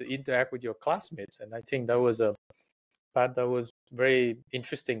you get to interact with your classmates, and I think that was a part that was very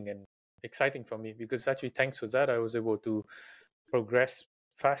interesting and exciting for me because actually, thanks to that, I was able to progress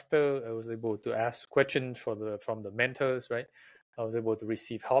faster. I was able to ask questions from the mentors, right? I was able to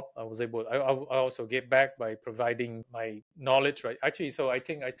receive help. I also get back by providing my knowledge, right? Actually, so I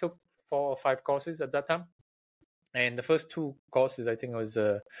think I took 4 or 5 courses at that time, and the first 2 courses I think I was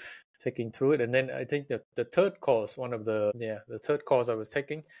taking through it, and then I think the third course, the third course I was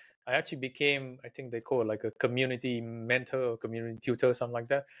taking, I actually became, I think they call it like a community mentor or community tutor, something like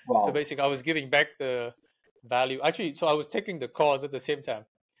that. So wow, basically, I was giving back the value. Actually, so I was taking the course at the same time,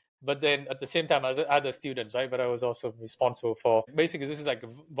 but then at the same time as other students, right? But I was also responsible for basically this is like a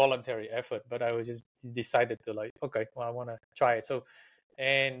voluntary effort, but I was just decided to like, okay, well, I want to try it. So,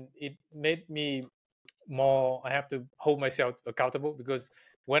 and it made me more, I have to hold myself accountable because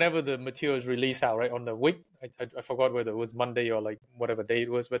whenever the material is released out, right, on the week, I forgot whether it was Monday or like whatever day it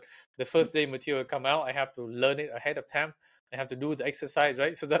was, but the first day material come out, I have to learn it ahead of time. I have to do the exercise,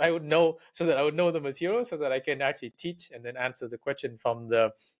 right, so that I would know, the material, so that I can actually teach and then answer the question from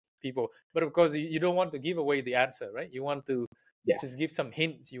the people. But of course, you don't want to give away the answer, right? You want to yeah, just give some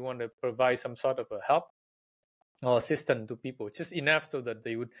hints. You want to provide some sort of a help or assistance to people, just enough so that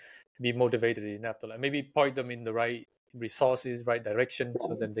they would be motivated enough to like maybe point them in the right resources, right direction,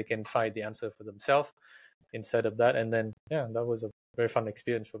 so then they can find the answer for themselves instead of that. And then yeah, that was a very fun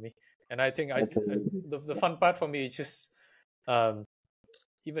experience for me. And I think that's amazing. the fun part for me is just um,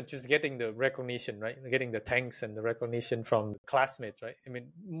 even just getting the recognition, right? Getting the thanks and the recognition from classmates, right? I mean,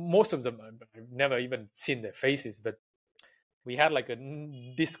 most of them I've never even seen their faces, but we had like a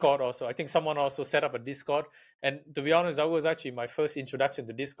Discord also. I think someone also set up a Discord. And to be honest, that was actually my first introduction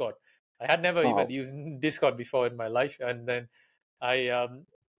to Discord. I had never even Wow, used Discord before in my life. And then so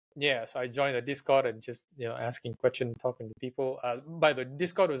I joined the Discord and just, asking questions, talking to people. By the way,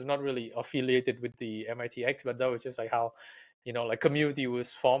 Discord was not really affiliated with the MITx, but that was just like how, like community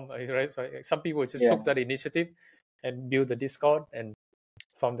was formed, right? So some people just yeah, took that initiative and built the Discord and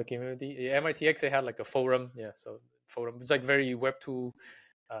from the community. MITx, they had like a forum. Yeah, so forum. It's like very Web2,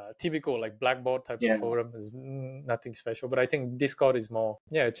 typical like Blackboard type of yeah. forum. There's nothing special, but I think Discord is more.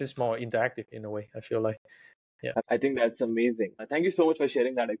 Yeah, it's just more interactive in a way. I feel like. Yeah. I think that's amazing. Thank you so much for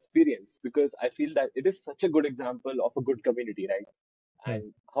sharing that experience because I feel that it is such a good example of a good community, right? Hmm.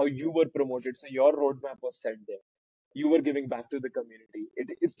 And how you were promoted. So your roadmap was set there. You were giving back to the community.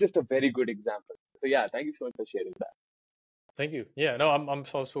 It's just a very good example. So yeah, thank you so much for sharing that. Thank you. Yeah, no, I'm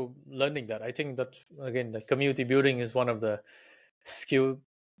also learning that. I think that again, the community building is one of the skill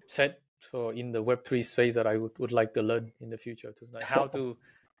set for in the Web3 space that I would like to learn in the future too. Like how to,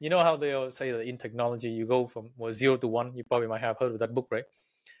 how they always say that in technology you go from 0 to 1. You probably might have heard of that book, right?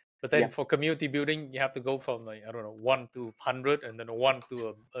 But Yeah, then for community building, you have to go from like I don't know 1 to 100, and then 1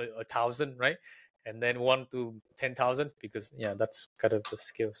 to 1,000, right? And then 1 to 10,000, because yeah, that's kind of the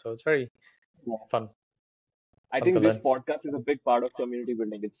skill. So it's very yeah. fun, I fun to think this learn. podcast is a big part of community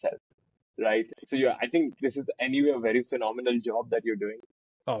building itself, right? So yeah, I think this is anyway a very phenomenal job that you're doing.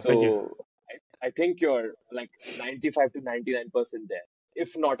 Oh, thank you. So I think you're like 95 to 99% there.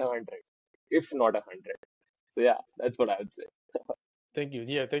 if not 100, if not 100. So yeah, that's what I would say. Thank you.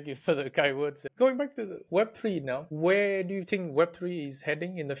 Yeah, thank you for the kind words. Going back to the Web3 now, where do you think Web3 is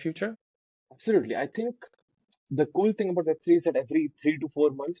heading in the future? Absolutely. I think the cool thing about Web3 is that every 3 to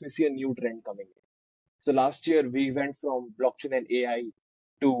 4 months we see a new trend coming in. So last year we went from blockchain and AI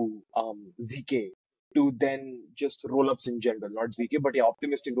to ZK to then just rollups in general, not ZK, but yeah,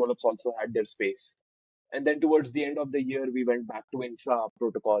 optimistic rollups also had their space. And then towards the end of the year, we went back to infra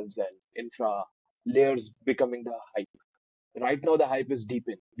protocols and infra layers becoming the hype. Right now, the hype is deep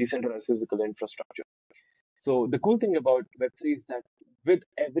in decentralized physical infrastructure. So the cool thing about Web3 is that with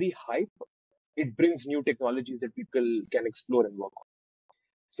every hype, it brings new technologies that people can explore and work on.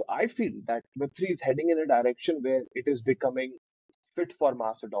 So I feel that Web3 is heading in a direction where it is becoming fit for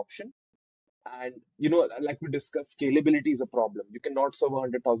mass adoption. And like we discussed, scalability is a problem. You cannot serve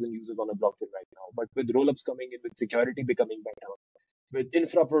 100,000 users on a blockchain right now. But with rollups coming in, with security becoming better, with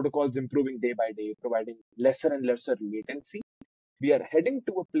infra protocols improving day by day, providing lesser and lesser latency, we are heading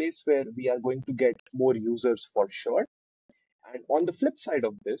to a place where we are going to get more users for sure. And on the flip side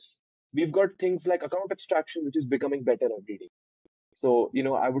of this, we've got things like account abstraction, which is becoming better every day. So,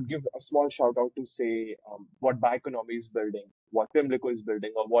 I would give a small shout out to say what Bioeconomy is building, what Pimlico is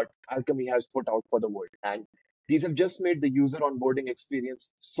building, or what Alchemy has put out for the world. And these have just made the user onboarding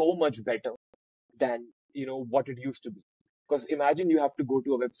experience so much better than, what it used to be. Because imagine you have to go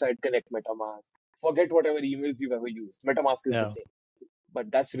to a website, connect MetaMask, forget whatever emails you've ever used. MetaMask is the Yeah. thing, but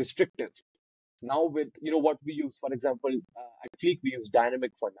that's restrictive. Now with, what we use, for example, at Fleek, we use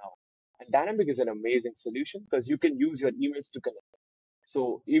Dynamic for now. And Dynamic is an amazing solution because you can use your emails to connect.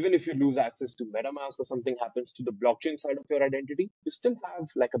 So even if you lose access to MetaMask or something happens to the blockchain side of your identity, you still have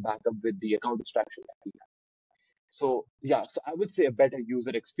like a backup with the account abstraction that we have. So yeah, so I would say a better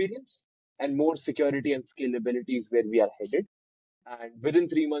user experience and more security and scalability is where we are headed. And within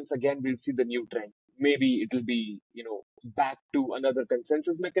 3 months, again, we'll see the new trend. Maybe it'll be, back to another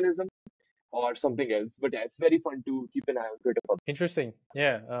consensus mechanism or something else. But yeah, it's very fun to keep an eye on Twitter. Interesting.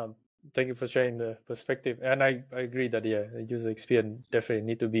 Yeah. Thank you for sharing the perspective. And I agree that, yeah, the user experience definitely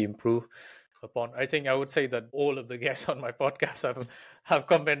need to be improved upon. I think I would say that all of the guests on my podcast have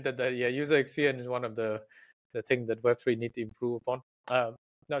commented that, yeah, user experience is one of the thing that Web3 need to improve upon.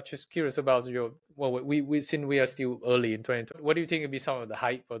 Now, just curious about we since we are still early in 2020, what do you think would be some of the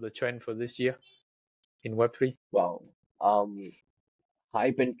hype or the trend for this year in Web3? Wow. Um,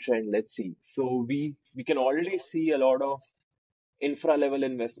 Hype and trend. Let's see. So we can already see a lot of infra level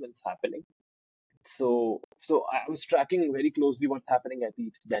investments happening. So I was tracking very closely what's happening at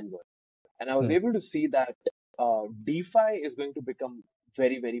ETH Denver, and I was Hmm. able to see that DeFi is going to become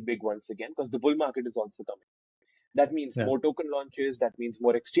very very big once again because the bull market is also coming. That means Yeah. more token launches. That means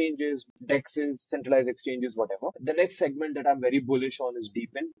more exchanges, DEXs, centralized exchanges, whatever. The next segment that I'm very bullish on is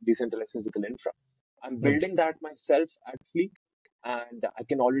Deepen, decentralized physical infra. I'm Hmm. building that myself at Fleek, and I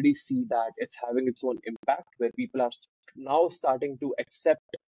can already see that it's having its own impact where people are now starting to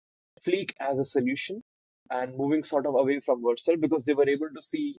accept Fleek as a solution and moving sort of away from Vercel because they were able to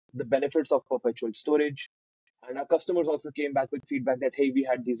see the benefits of perpetual storage. And our customers also came back with feedback that, hey, we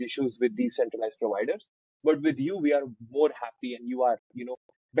had these issues with these centralized providers, but with you, we are more happy and you are,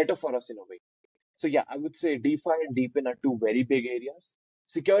 better for us in a way. So yeah, I would say DeFi and Deepen are two very big areas.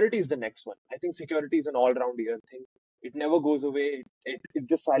 Security is the next one. I think security is an all-round year thing. It never goes away. It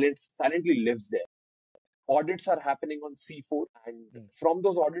just silently lives there. Audits are happening on C4, and Hmm. from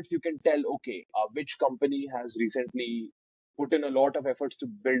those audits, you can tell, okay, which company has recently put in a lot of efforts to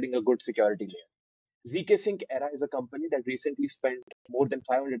building a good security layer. ZK Sync Era is a company that recently spent more than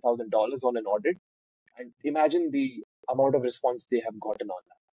 $500,000 on an audit, and imagine the amount of response they have gotten on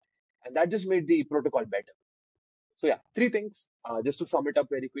that. And that just made the protocol better. So yeah, three things. Just to sum it up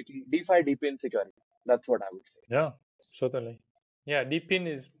very quickly: DeFi, DePIN, security. That's what I would say. Yeah, certainly. Yeah, Deepin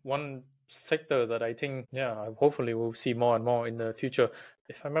is one sector that I think, yeah, hopefully we'll see more and more in the future.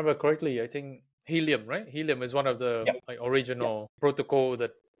 If I remember correctly, I think Helium, right? Helium is one of the Yeah, like yeah, original protocol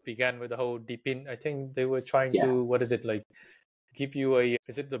that began with the whole Deepin. I think they were trying yeah. to, what is it, like give you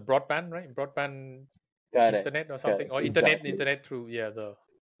is it the broadband, right? Broadband Correct, internet or something, correct, or exactly. internet through, yeah, the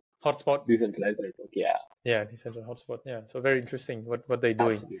hotspot. Decentralized network. Yeah, Yeah, decentral hotspot. Yeah, so very interesting what they're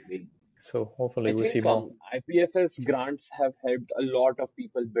doing. absolutely. So hopefully I we'll see think more. IPFS grants have helped a lot of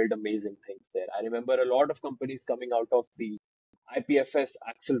people build amazing things there. I remember a lot of companies coming out of the IPFS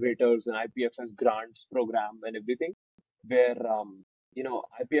accelerators and IPFS grants program and everything, where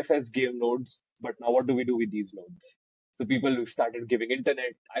IPFS gave nodes, but now what do we do with these nodes? So people who started giving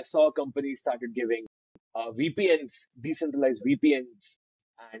internet. I saw a company started giving VPNs, decentralized VPNs,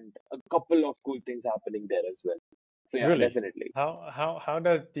 and a couple of cool things happening there as well. So yeah, Really? definitely. How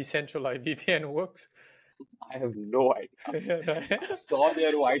does decentralized VPN works? I have no idea. I saw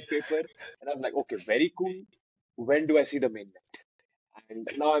their white paper and I was like, okay, very cool. When do I see the mainnet? And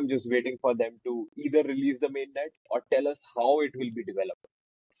now I'm just waiting for them to either release the mainnet or tell us how it will be developed.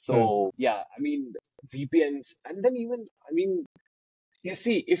 Hmm. So yeah, I mean VPNs, and then even I mean you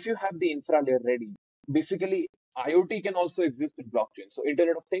see, if you have the infra layer ready, basically IoT can also exist with blockchain. So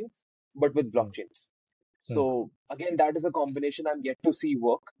Internet of Things, but with Hmm. blockchains. Hmm. So again, that is a combination I'm yet to see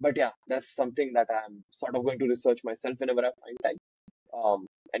work. But yeah, that's something that I'm sort of going to research myself whenever I find time.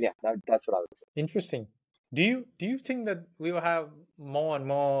 And yeah, that's what I would say. Interesting. Do you think that we will have more and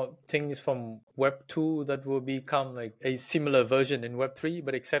more things from Web 2 that will become like a similar version in Web 3,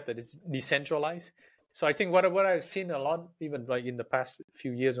 but except that it's decentralized? So I think what I've seen a lot, even like in the past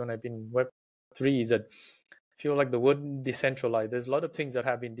few years when I've been in Web 3, is that I feel like the word decentralized. There's a lot of things that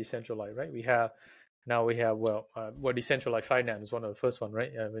have been decentralized, right? We have decentralized finance, one of the first one,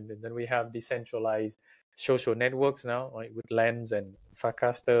 right? And then we have decentralized social networks now, like with Lens and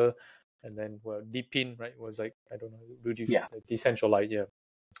Farcaster, and then Deepin, right, was like, I don't know, Yeah. decentralized, yeah,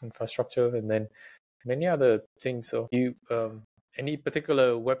 infrastructure, and then many other things. So you any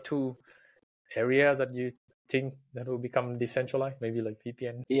particular Web 2 areas that you think that will become decentralized, maybe like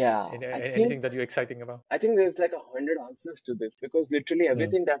VPN? Yeah. Anything that you're exciting about? I think there's like 100 answers to this because literally Mm,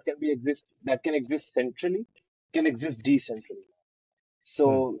 everything that can exist centrally can exist decentrally. mm,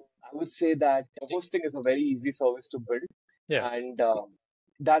 So I would say that hosting is a very easy service to build, yeah. and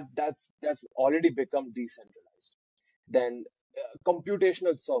that's already become decentralized. Then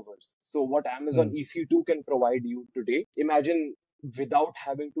computational servers. So what Amazon Mm, EC2 can provide you today, imagine without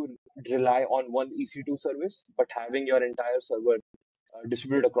having to rely on one EC2 service, but having your entire server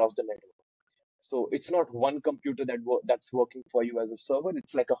distributed across the network. So it's not one computer that's working for you as a server.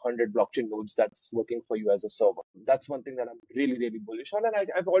 It's like 100 blockchain nodes that's working for you as a server. That's one thing that I'm really, really bullish on, and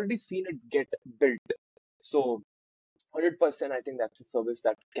I've already seen it get built. So 100%, I think that's a service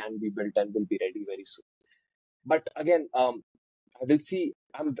that can be built and will be ready very soon. But again, I will see.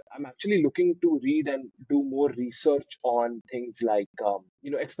 I'm actually looking to read and do more research on things like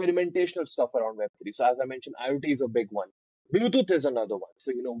experimentational stuff around Web3. So as I mentioned, IoT is a big one. Bluetooth is another one.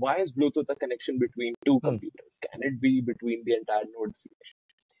 So why is Bluetooth a connection between two mm, computers? Can it be between the entire nodes?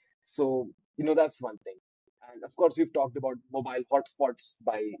 So that's one thing. And of course, we've talked about mobile hotspots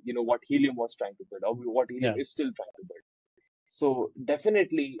by what Helium was trying to build, or what Helium yeah. is still trying to build. So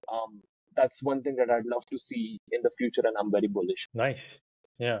definitely, that's one thing that I'd love to see in the future, and I'm very bullish. Nice.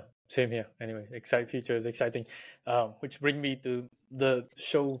 Yeah, same here. Anyway, future is exciting. Which bring me to the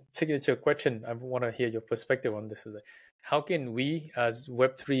show signature question. I want to hear your perspective on this. Is like, how can we, as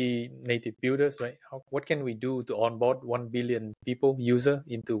Web3 native builders, right? What can we do to onboard 1 billion people user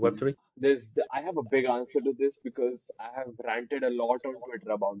into Web3? I have a big answer to this because I have ranted a lot on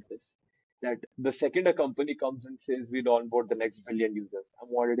Twitter about this. That the second a company comes and says we'll onboard the next billion users, I'm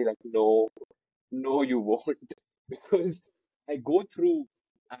already like, no, no, you won't. Because I go through,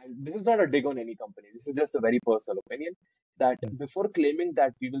 and this is not a dig on any company, this is just a very personal opinion, that Mm, before claiming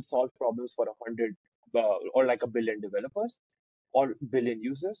that we will solve problems for 100 or like a billion developers or billion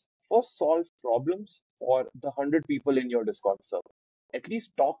users, first solve problems for the 100 people in your Discord server. At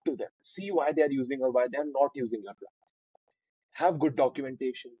least talk to them, see why they are using or why they are not using your platform. Have good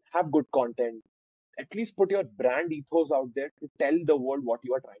documentation, have good content, at least put your brand ethos out there to tell the world what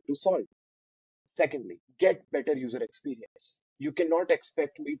you are trying to solve. Secondly, get better user experience. You cannot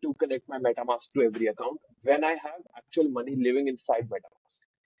expect me to connect my MetaMask to every account when I have actual money living inside MetaMask.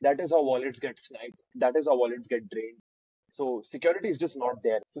 That is how wallets get sniped. That is how wallets get drained. So security is just not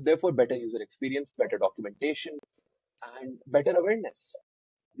there. So therefore, better user experience, better documentation, and better awareness.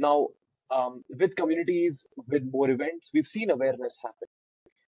 Now, with communities, with more events, we've seen awareness happen.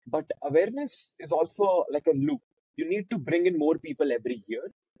 But awareness is also like a loop. You need to bring in more people every year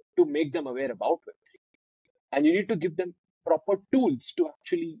to make them aware about Web3. And you need to give them proper tools to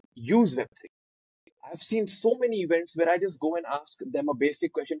actually use Web3. I've seen so many events where I just go and ask them a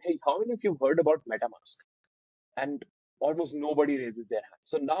basic question. Hey, how many of you have heard about MetaMask? And almost nobody raises their hand.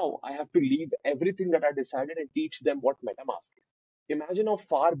 So now I have to leave everything that I decided and teach them what MetaMask is. Imagine how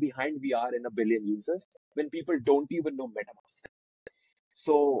far behind we are in a billion users when people don't even know MetaMask.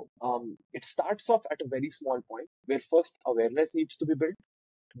 So it starts off at a very small point where first awareness needs to be built,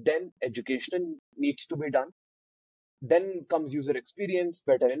 then education needs to be done, then comes user experience,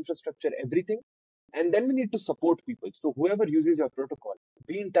 better infrastructure, everything. And then we need to support people. So whoever uses your protocol,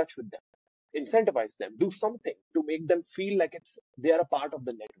 be in touch with them, incentivize them, do something to make them feel like they are a part of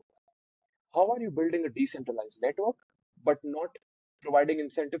the network. How are you building a decentralized network, but not providing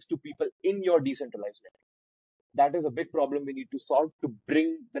incentives to people in your decentralized network? That is a big problem we need to solve to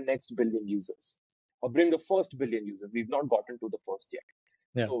bring the next billion users or bring the first billion users. We've not gotten to the first yet.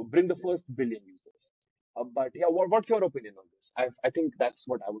 Yeah. So bring the first billion users. But yeah, what's your opinion on this? I think that's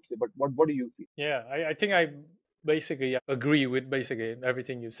what I would say. But what do you feel? Yeah, I think I basically agree with basically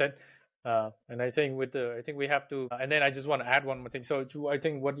everything you said. And I think I think we have to, and then I just want to add one more thing. So I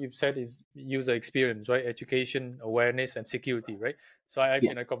think what you've said is user experience, right? Education, awareness, and security, right? So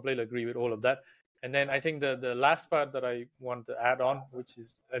Yeah, I completely agree with all of that. And then I think the last part that I want to add on, which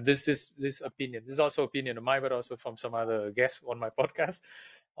is this opinion. This is also opinion of mine, but also from some other guests on my podcast.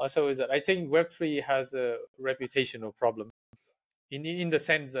 Also, is that I think Web3 has a reputational problem in the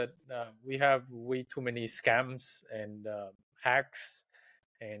sense that we have way too many scams and hacks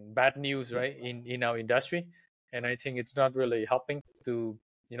and bad news, right, in our industry. And I think it's not really helping to,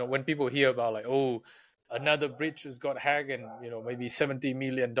 when people hear about like, oh, another bridge has got hacked and maybe $70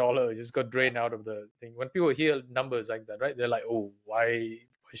 million just got drained out of the thing. When people hear numbers like that, right, they're like, oh, why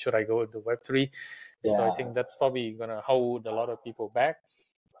should I go into Web3? So I yeah, think that's probably gonna hold a lot of people back.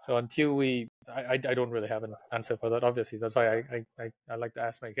 So until I don't really have an answer for that. Obviously, that's why I like to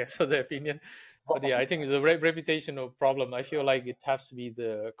ask my guests for their opinion. But yeah, I think the reputational problem. I feel like it has to be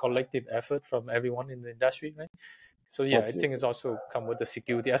the collective effort from everyone in the industry, right? So yeah, I think absolutely, it's also come with the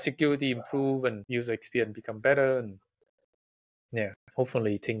security. As security improve and user experience become better, and yeah,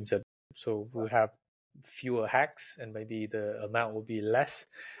 hopefully things that so we'll have fewer hacks and maybe the amount will be less.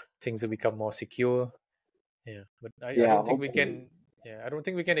 Things will become more secure. Yeah, but I yeah. don't think we Hopefully, can. Yeah, I don't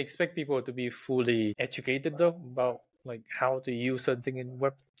think we can expect people to be fully educated though about like how to use something in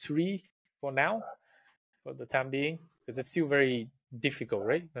Web3 for now, for the time being, because it's still very difficult,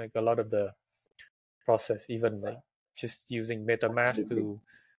 right? Like a lot of the process, even like just using MetaMask absolutely, to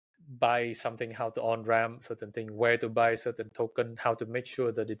buy something, how to on ramp certain thing, where to buy certain token, how to make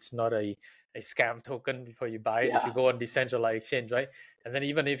sure that it's not a scam token before you buy it. If you yeah. go on decentralized exchange, right? And then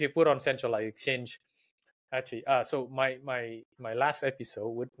even if you put on centralized exchange, actually, so my last episode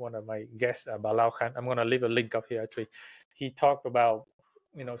with one of my guests, Balao Khan, I'm gonna leave a link up here. Actually, he talked about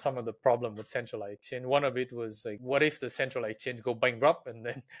some of the problem with centralized exchange. One of it was like, what if the centralized exchange go bankrupt and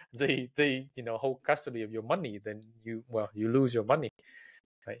then they hold custody of your money? Then you lose your money,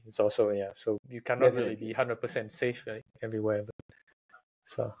 right? It's also so you cannot really be Definitely, 100% safe, right, everywhere.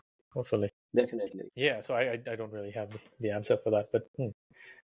 So hopefully, definitely. yeah. So I don't really have the answer for that, but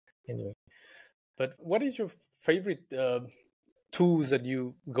anyway. But what is your favorite tools that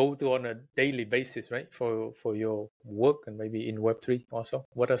you go to on a daily basis, right? For your work and maybe in Web3 also.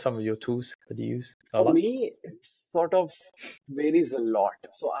 What are some of your tools that you use a For lot? me, it sort of varies a lot.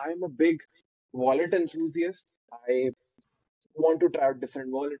 So I'm a big wallet enthusiast. I want to try out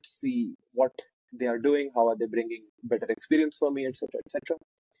different wallets, see what they are doing, how are they bringing better experience for me, etc., etc.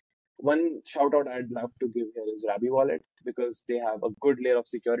 One shout out I'd love to give here is Rabi Wallet because they have a good layer of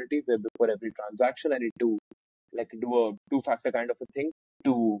security where before every transaction I need to like do a two-factor kind of a thing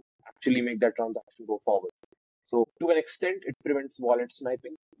to actually make that transaction go forward. So to an extent, it prevents wallet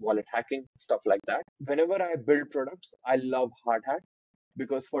sniping, wallet hacking, stuff like that. Whenever I build products, I love Hardhat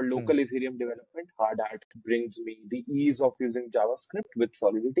because for Hmm. local Ethereum development, Hardhat brings me the ease of using JavaScript with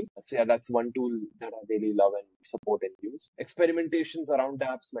Solidity. So yeah, that's one tool that I really love and support and use. Experimentations around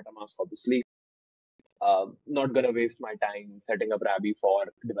apps, MetaMask obviously. Not gonna waste my time setting up Rabi for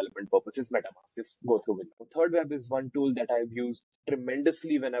development purposes. MetaMask, just go through with it. Third Web is one tool that I've used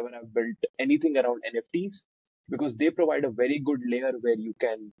tremendously whenever I've built anything around NFTs because they provide a very good layer where you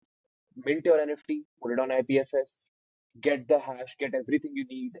can mint your NFT, put it on IPFS, get the hash, get everything you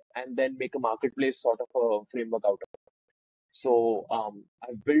need, and then make a marketplace sort of a framework out of it. So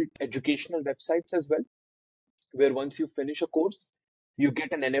I've built educational websites as well, where once you finish a course, you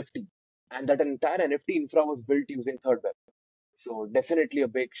get an NFT, and that entire NFT infra was built using Third Web. So definitely a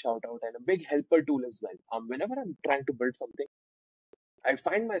big shout out and a big helper tool as well. Whenever I'm trying to build something, I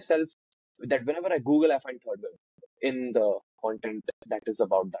find myself that whenever I Google, I find Third Web in the content that is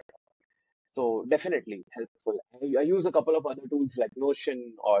about that. So definitely helpful. I use a couple of other tools like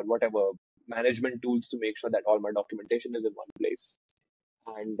Notion or whatever management tools to make sure that all my documentation is in one place.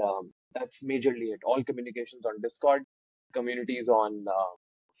 And that's majorly it. All communications on Discord, communities on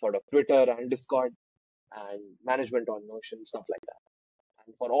sort of Twitter and Discord, and management on Notion, stuff like that.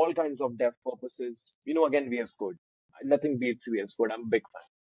 And for all kinds of dev purposes, again, VS Code. Nothing beats VS Code. I'm a big fan.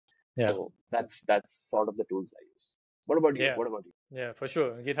 Yeah, So that's sort of the tools I use. What about you? yeah, What about you? yeah, for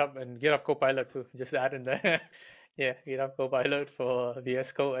sure. GitHub and GitHub Copilot too. Just add in there. Yeah, GitHub Copilot for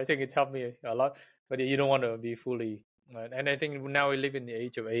VS Code. I think it helped me a lot. But you don't want to be fully. And I think now we live in the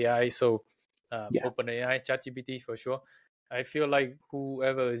age of AI, so Yeah, OpenAI, ChatGPT for sure. I feel like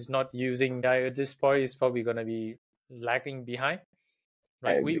whoever is not using AI at this point is probably going to be lagging behind,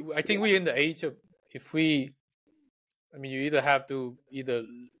 I right? agree. I think Yeah, we're in the age of, if we, I mean, you either have to either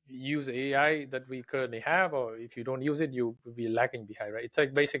use AI that we currently have, or if you don't use it, you will be lagging behind, right? It's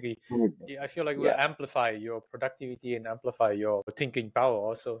like basically, I 100%. feel like we'll Yeah, amplify your productivity and amplify your thinking power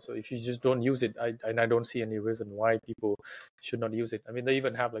also. So if you just don't use it, I don't see any reason why people should not use it. I mean, they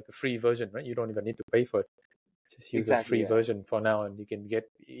even have like a free version, right? You don't even need to pay for it. Just use a exactly. free Yeah, version for now, and you can get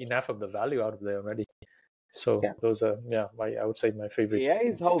enough of the value out of there already. So yeah. those are, yeah, I would say my favorite AI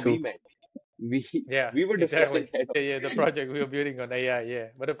is how we two. met. We Yeah, we were discussing exactly. head on. Yeah, the project we were building on AI. Yeah,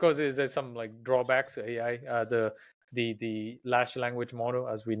 but of course, there's some like drawbacks to AI. The large language model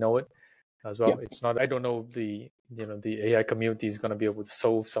as we know it as Yeah, well. It's not. I don't know if the AI community is going to be able to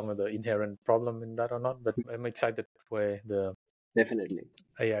solve some of the inherent problem in that or not. But I'm excited where the definitely.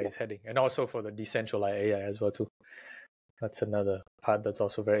 AI Yeah, is heading, and also for the decentralized AI as well too. That's another part that's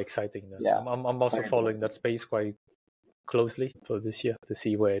also very exciting. yeah, I'm also following 100%. that space quite closely for this year to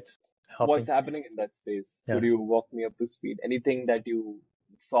see where it's What's helping. happening in that space? Yeah. Could you walk me up to speed? Anything that you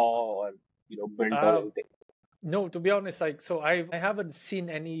saw or built or Uh, anything? no, to be honest, like so I haven't seen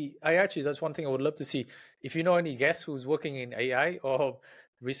any. I actually, that's one thing I would love to see. If you know any guests who's working in AI or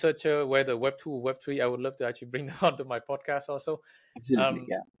researcher, whether Web2 or Web3, I would love to actually bring them onto my podcast also. Absolutely. Um,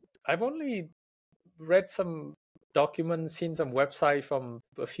 Yeah. I've only read some documents, seen some website from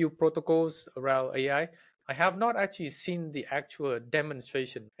a few protocols around AI. I have not actually seen the actual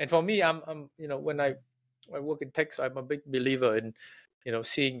demonstration. And for me, I'm when I work in tech, so I'm a big believer in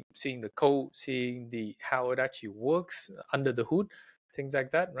seeing the code, seeing the how it actually works under the hood, things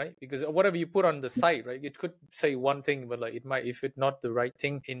like that, right? Because whatever you put on the site, right, it could say one thing, but like it might, if it's not the right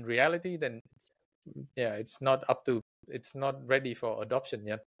thing in reality, then it's not ready for adoption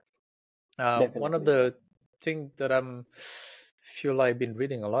yet. One of Definitely. Yeah. the thing that I'm feel like I've been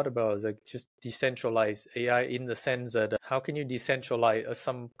reading a lot about is like just decentralized AI, in the sense that how can you decentralize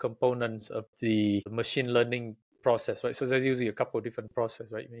some components of the machine learning process, right? So there's usually a couple of different process,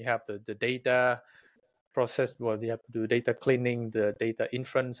 right? You have the data process, well, you have to do data cleaning, the data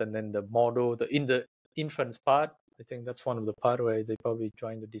inference, and then the model, the inference part. I think that's one of the part where they probably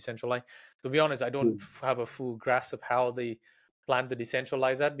trying to decentralize. To be honest, I don't Hmm. have a full grasp of how they plan to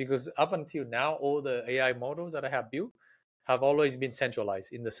decentralize that, because up until now, all the AI models that I have built have always been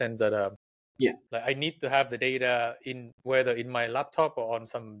centralized, in the sense that Yeah. like I need to have the data in, whether in my laptop or on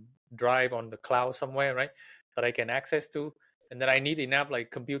some drive on the cloud somewhere, right, that I can access to. And then I need enough like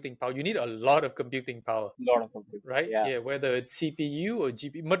computing power. You need a lot of computing power, Lot of computing. right? Yeah. Yeah, whether it's CPU or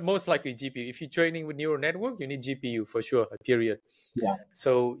GPU, but most likely GPU. If you're training with neural network, you need GPU for sure, period. Yeah.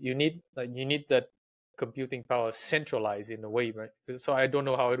 So you need that computing power centralized in a way, right? So I don't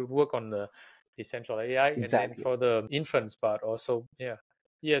know how it would work on the decentralized AI. And then Exactly. for the inference part also, yeah.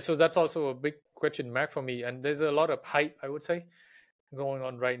 So that's also a big question mark for me. And there's a lot of hype, I would say, going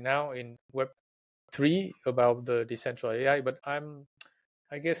on right now in Web3 about the decentralized AI. But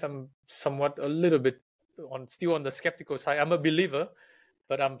I guess I'm somewhat a little bit still on the skeptical side. I'm a believer,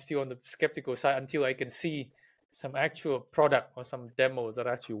 but I'm still on the skeptical side until I can see some actual product or some demos that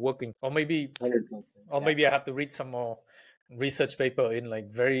are actually working. Or maybe 100%. or Yeah. maybe I have to read some more research paper in like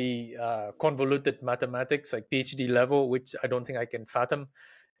very convoluted mathematics, like PhD level, which I don't think I can fathom.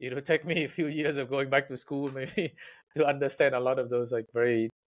 It'll take me a few years of going back to school maybe to understand a lot of those like very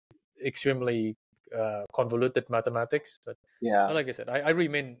extremely convoluted mathematics. But Yeah. like I said, I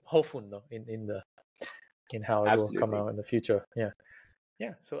remain hopeful though in how it will come Absolutely. out in the future.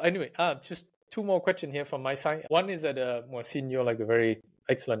 Yeah. So anyway, just two more questions here from my side. One is that, well, seeing you're like a very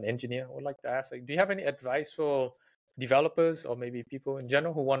excellent engineer, I would like to ask, like, do you have any advice for developers or maybe people in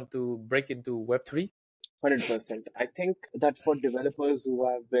general who want to break into Web3? 100%. I think that for developers who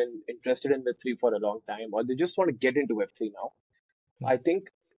have been interested in Web3 for a long time, or they just want to get into Web3 now, I think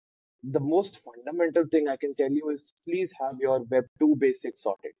the most fundamental thing I can tell you is please have your Web2 basics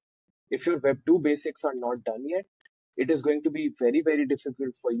sorted. If your Web2 basics are not done yet, it is going to be very, very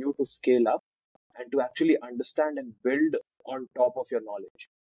difficult for you to scale up and to actually understand and build on top of your knowledge.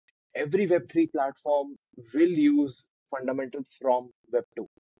 Every Web3 platform will use fundamentals from Web2.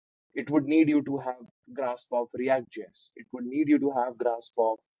 It would need you to have grasp of React.js. It would need you to have grasp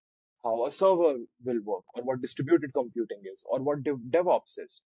of how a server will work, or what distributed computing is, or what DevOps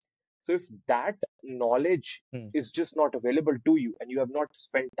is. So if that knowledge Hmm. is just not available to you and you have not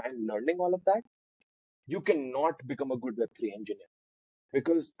spent time learning all of that, you cannot become a good Web3 engineer.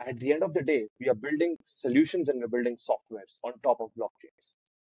 Because at the end of the day, we are building solutions and we're building softwares on top of blockchains.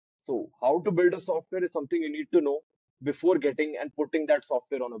 So how to build a software is something you need to know before getting and putting that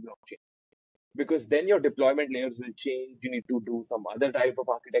software on a blockchain. because then your deployment layers will change. You need to do some other type of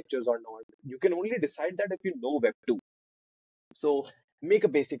architectures or not. You can only decide that if you know Web 2. So make a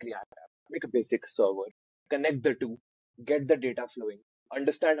basic React app, make a basic server, connect the two, get the data flowing,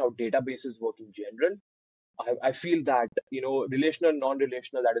 understand how databases work in general. I feel that, relational,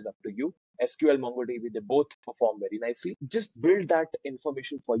 non-relational, that is up to you. SQL, MongoDB, they both perform very nicely. Just build that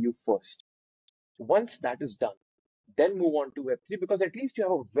information for you first. Once that is done, then move on to Web3, because at least you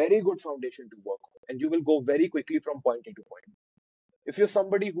have a very good foundation to work on and you will go very quickly from point A to point B. If you're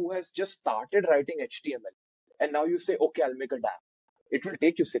somebody who has just started writing HTML and now you say, okay, I'll make a DApp, it will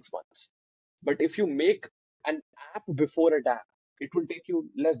take you 6 months. But if you make an app before a DApp, it will take you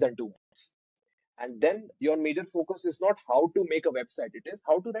less than 2 months. And then your major focus is not how to make a website, it is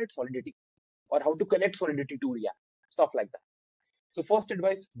how to write Solidity or how to connect Solidity to React, stuff like that. So first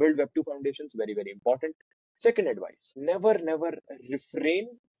advice, build Web2 foundations, very, very important. Second advice, never, never refrain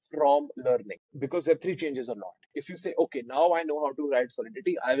from learning, because Web3 changes a lot. If you say, okay, now I know how to write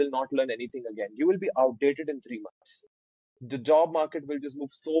Solidity, I will not learn anything again, you will be outdated in 3 months. The job market will just move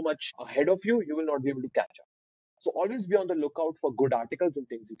so much ahead of you, you will not be able to catch up. So always be on the lookout for good articles and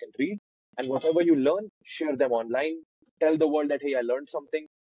things you can read. And whatever you learn, share them online. Tell the world that, hey, I learned something.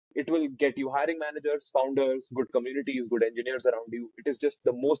 It will get you hiring managers, founders, good communities, good engineers around you. It is just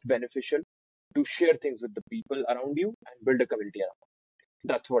the most beneficial to share things with the people around you and build a community around.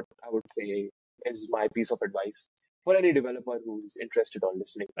 That's what I would say is my piece of advice for any developer who's interested on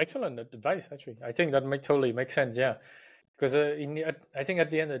listening. Excellent advice, actually. I think that totally makes sense. Yeah, because I think at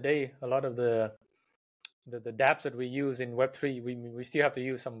the end of the day, a lot of the dApps that we use in Web3, we still have to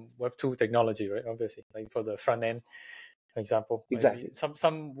use some Web2 technology, right? Obviously, like for the front end, for example. Exactly. Maybe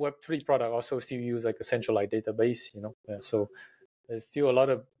some Web3 product also still use like a centralized database, Yeah, so there's still a lot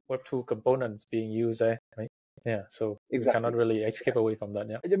of Web2 components being used there, right? Yeah, so we cannot really escape away from that.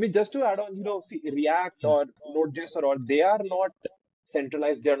 Yeah. I mean, just to add on, see, React or Node.js or all, they are not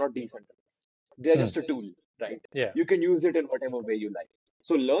centralized, they are not decentralized. They are just a tool, right? Yeah. You can use it in whatever way you like.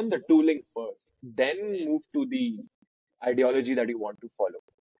 So learn the tooling first, then move to the ideology that you want to follow.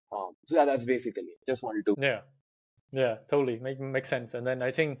 So yeah, that's basically it. Just wanted to. Yeah, totally. Makes sense. And then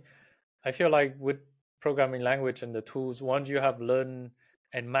I feel like with programming language and the tools, once you have learned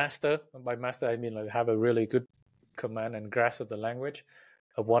and master, by master I mean like have a really good command and grasp of the language,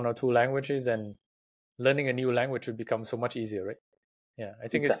 of one or two languages, and learning a new language would become so much easier, right? Yeah, I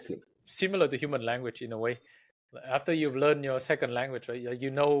think it's Exactly. similar to human language in a way. After you've learned your second language, right,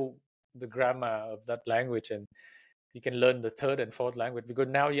 you know the grammar of that language, and you can learn the third and fourth language because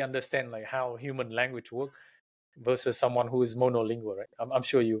now you understand like how human language works versus someone who is monolingual, right? I'm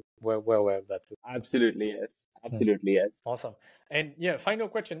sure you were well aware of that too. Absolutely, yes. Absolutely, yes. Awesome. And yeah, final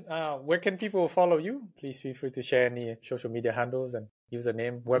question. Where can people follow you? Please feel free to share any social media handles and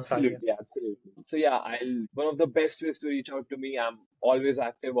username, website. Absolutely. So yeah, one of the best ways to reach out to me, I'm always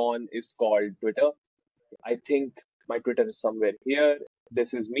active on, is called Twitter. I think my Twitter is somewhere here.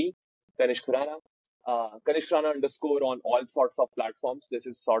 This is me, Kanishk Khurana. Kanishk Khurana underscore on all sorts of platforms. This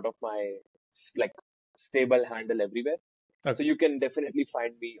is sort of my like stable handle everywhere. Okay. So you can definitely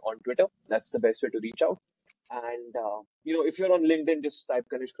find me on Twitter. That's the best way to reach out. And if you're on LinkedIn, just type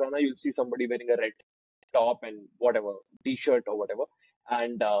Kanishk Khurana. You'll see somebody wearing a red top and whatever t-shirt or whatever.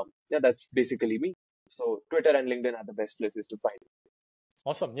 And yeah, that's basically me. So Twitter and LinkedIn are the best places to find me.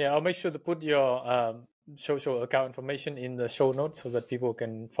 Awesome. Yeah, I'll make sure to put your social account information in the show notes so that people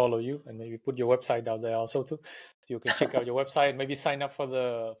can follow you, and maybe put your website out there also too. You can check out your website, maybe sign up for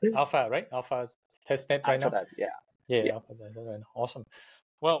the alpha, right? Alpha testnet right now. That, yeah. Alpha testnet. Awesome.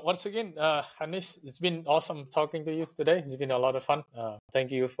 Well, once again, Kanishk, it's been awesome talking to you today. It's been a lot of fun.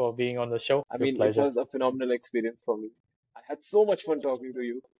 Thank you for being on the show. I mean, it was a phenomenal experience for me. I had so much fun talking to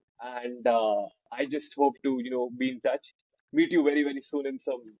you, and I just hope to, be in touch, meet you very, very soon in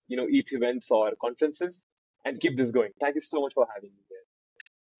some, ETH events or conferences, and keep this going. Thank you so much for having me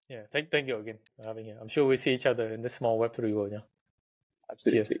here. Yeah, thank you again for having you. I'm sure we see each other in this small Web3 world. Yeah.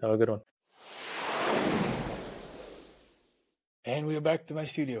 Absolutely. Cheers. Have a good one. And we're back to my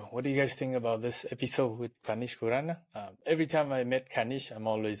studio. What do you guys think about this episode with Kanishk Khurana? Every time I met Kanishk, I'm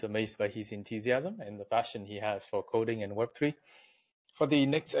always amazed by his enthusiasm and the passion he has for coding and Web3. For the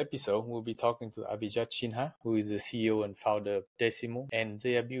next episode, we'll be talking to Abhijat Sinha, who is the CEO and founder of Decimo, and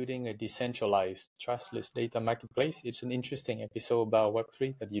they are building a decentralized, trustless data marketplace. It's an interesting episode about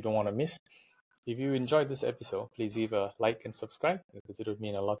Web3 that you don't want to miss. If you enjoyed this episode, please leave a like and subscribe because it would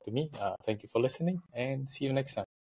mean a lot to me. Thank you for listening, and see you next time.